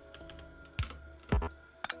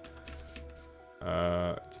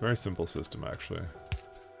 It's a very simple system actually.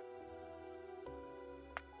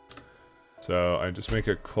 So I just make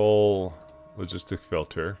a coal logistic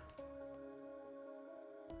filter.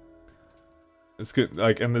 This could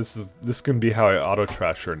and this can be how I auto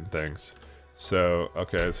trash certain things. So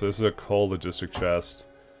okay, so this is a coal logistic chest.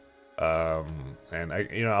 And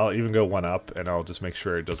I'll even go one up, and I'll just make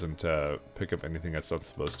sure it doesn't pick up anything that's not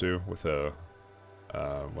supposed to with a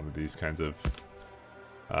one of these kinds of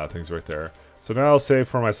things right there. So now I'll save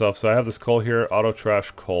for myself. So I have this coal here, auto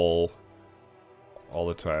trash coal all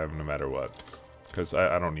the time, no matter what, because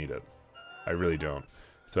I don't need it. I really don't.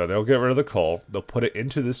 So they'll get rid of the coal, they'll put it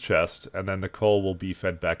into this chest, and then the coal will be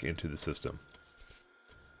fed back into the system.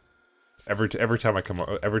 Every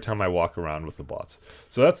time I walk around with the bots.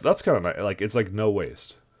 So that's kind of nice. Like, it's like no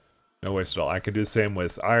waste. No waste at all. I can do the same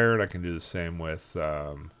with iron. I can do the same with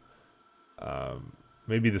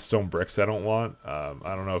maybe the stone bricks I don't want.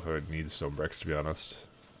 I don't know if I would need the stone bricks, to be honest.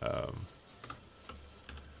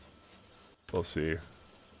 We'll see.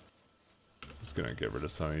 Just gonna get rid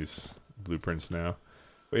of some of these blueprints now.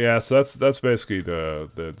 But yeah, so that's basically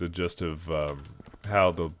the gist of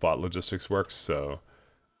how the bot logistics works. So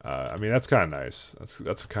I mean, that's kind of nice.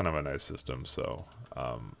 That's kind of a nice system. So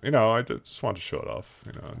you know, I just want to show it off,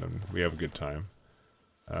 you know, and then we have a good time.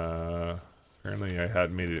 Apparently I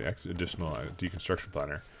had made an additional deconstruction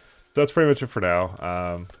planner. So that's pretty much it for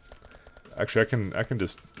now. Actually,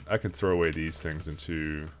 I can throw away these things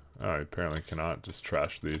into. Oh, I apparently cannot just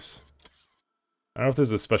trash these. I don't know if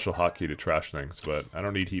there's a special hotkey to trash things, but I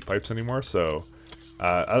don't need heat pipes anymore. So,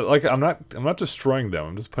 I'm not destroying them.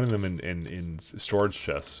 I'm just putting them in storage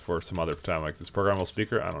chests for some other time. Like this programmable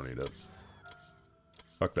speaker, I don't need it.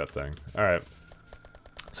 Fuck that thing. All right.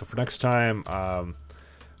 So for next time,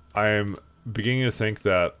 I'm beginning to think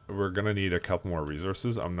that we're gonna need a couple more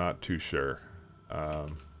resources. I'm not too sure.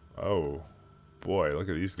 Oh boy, look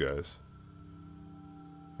at these guys.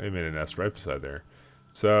 They made a nest right beside there.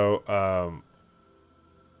 So,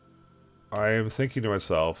 I am thinking to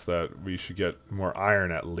myself that we should get more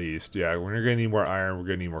iron at least. Yeah, we're going to need more iron, we're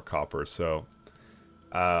going to need more copper. So,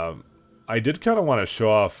 I did kind of want to show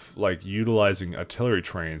off, like, utilizing artillery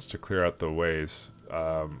trains to clear out the ways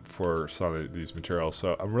for some of these materials.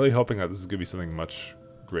 So, I'm really hoping that this is going to be something much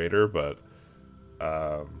greater, but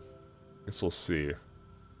I guess we'll see.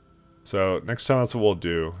 So next time, that's what we'll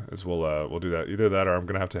do, is we'll do that. Either that, or I'm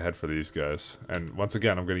gonna have to head for these guys. And once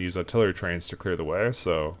again, I'm gonna use artillery trains to clear the way,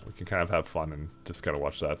 so we can kind of have fun and just kind of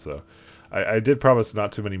watch that. So I did promise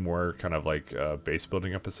not too many more kind of like base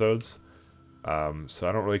building episodes. So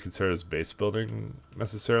I don't really consider this base building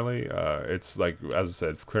necessarily. It's like, as I said,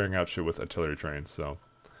 it's clearing out shit with artillery trains. So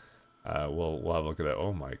we'll have a look at that.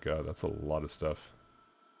 Oh my god, that's a lot of stuff.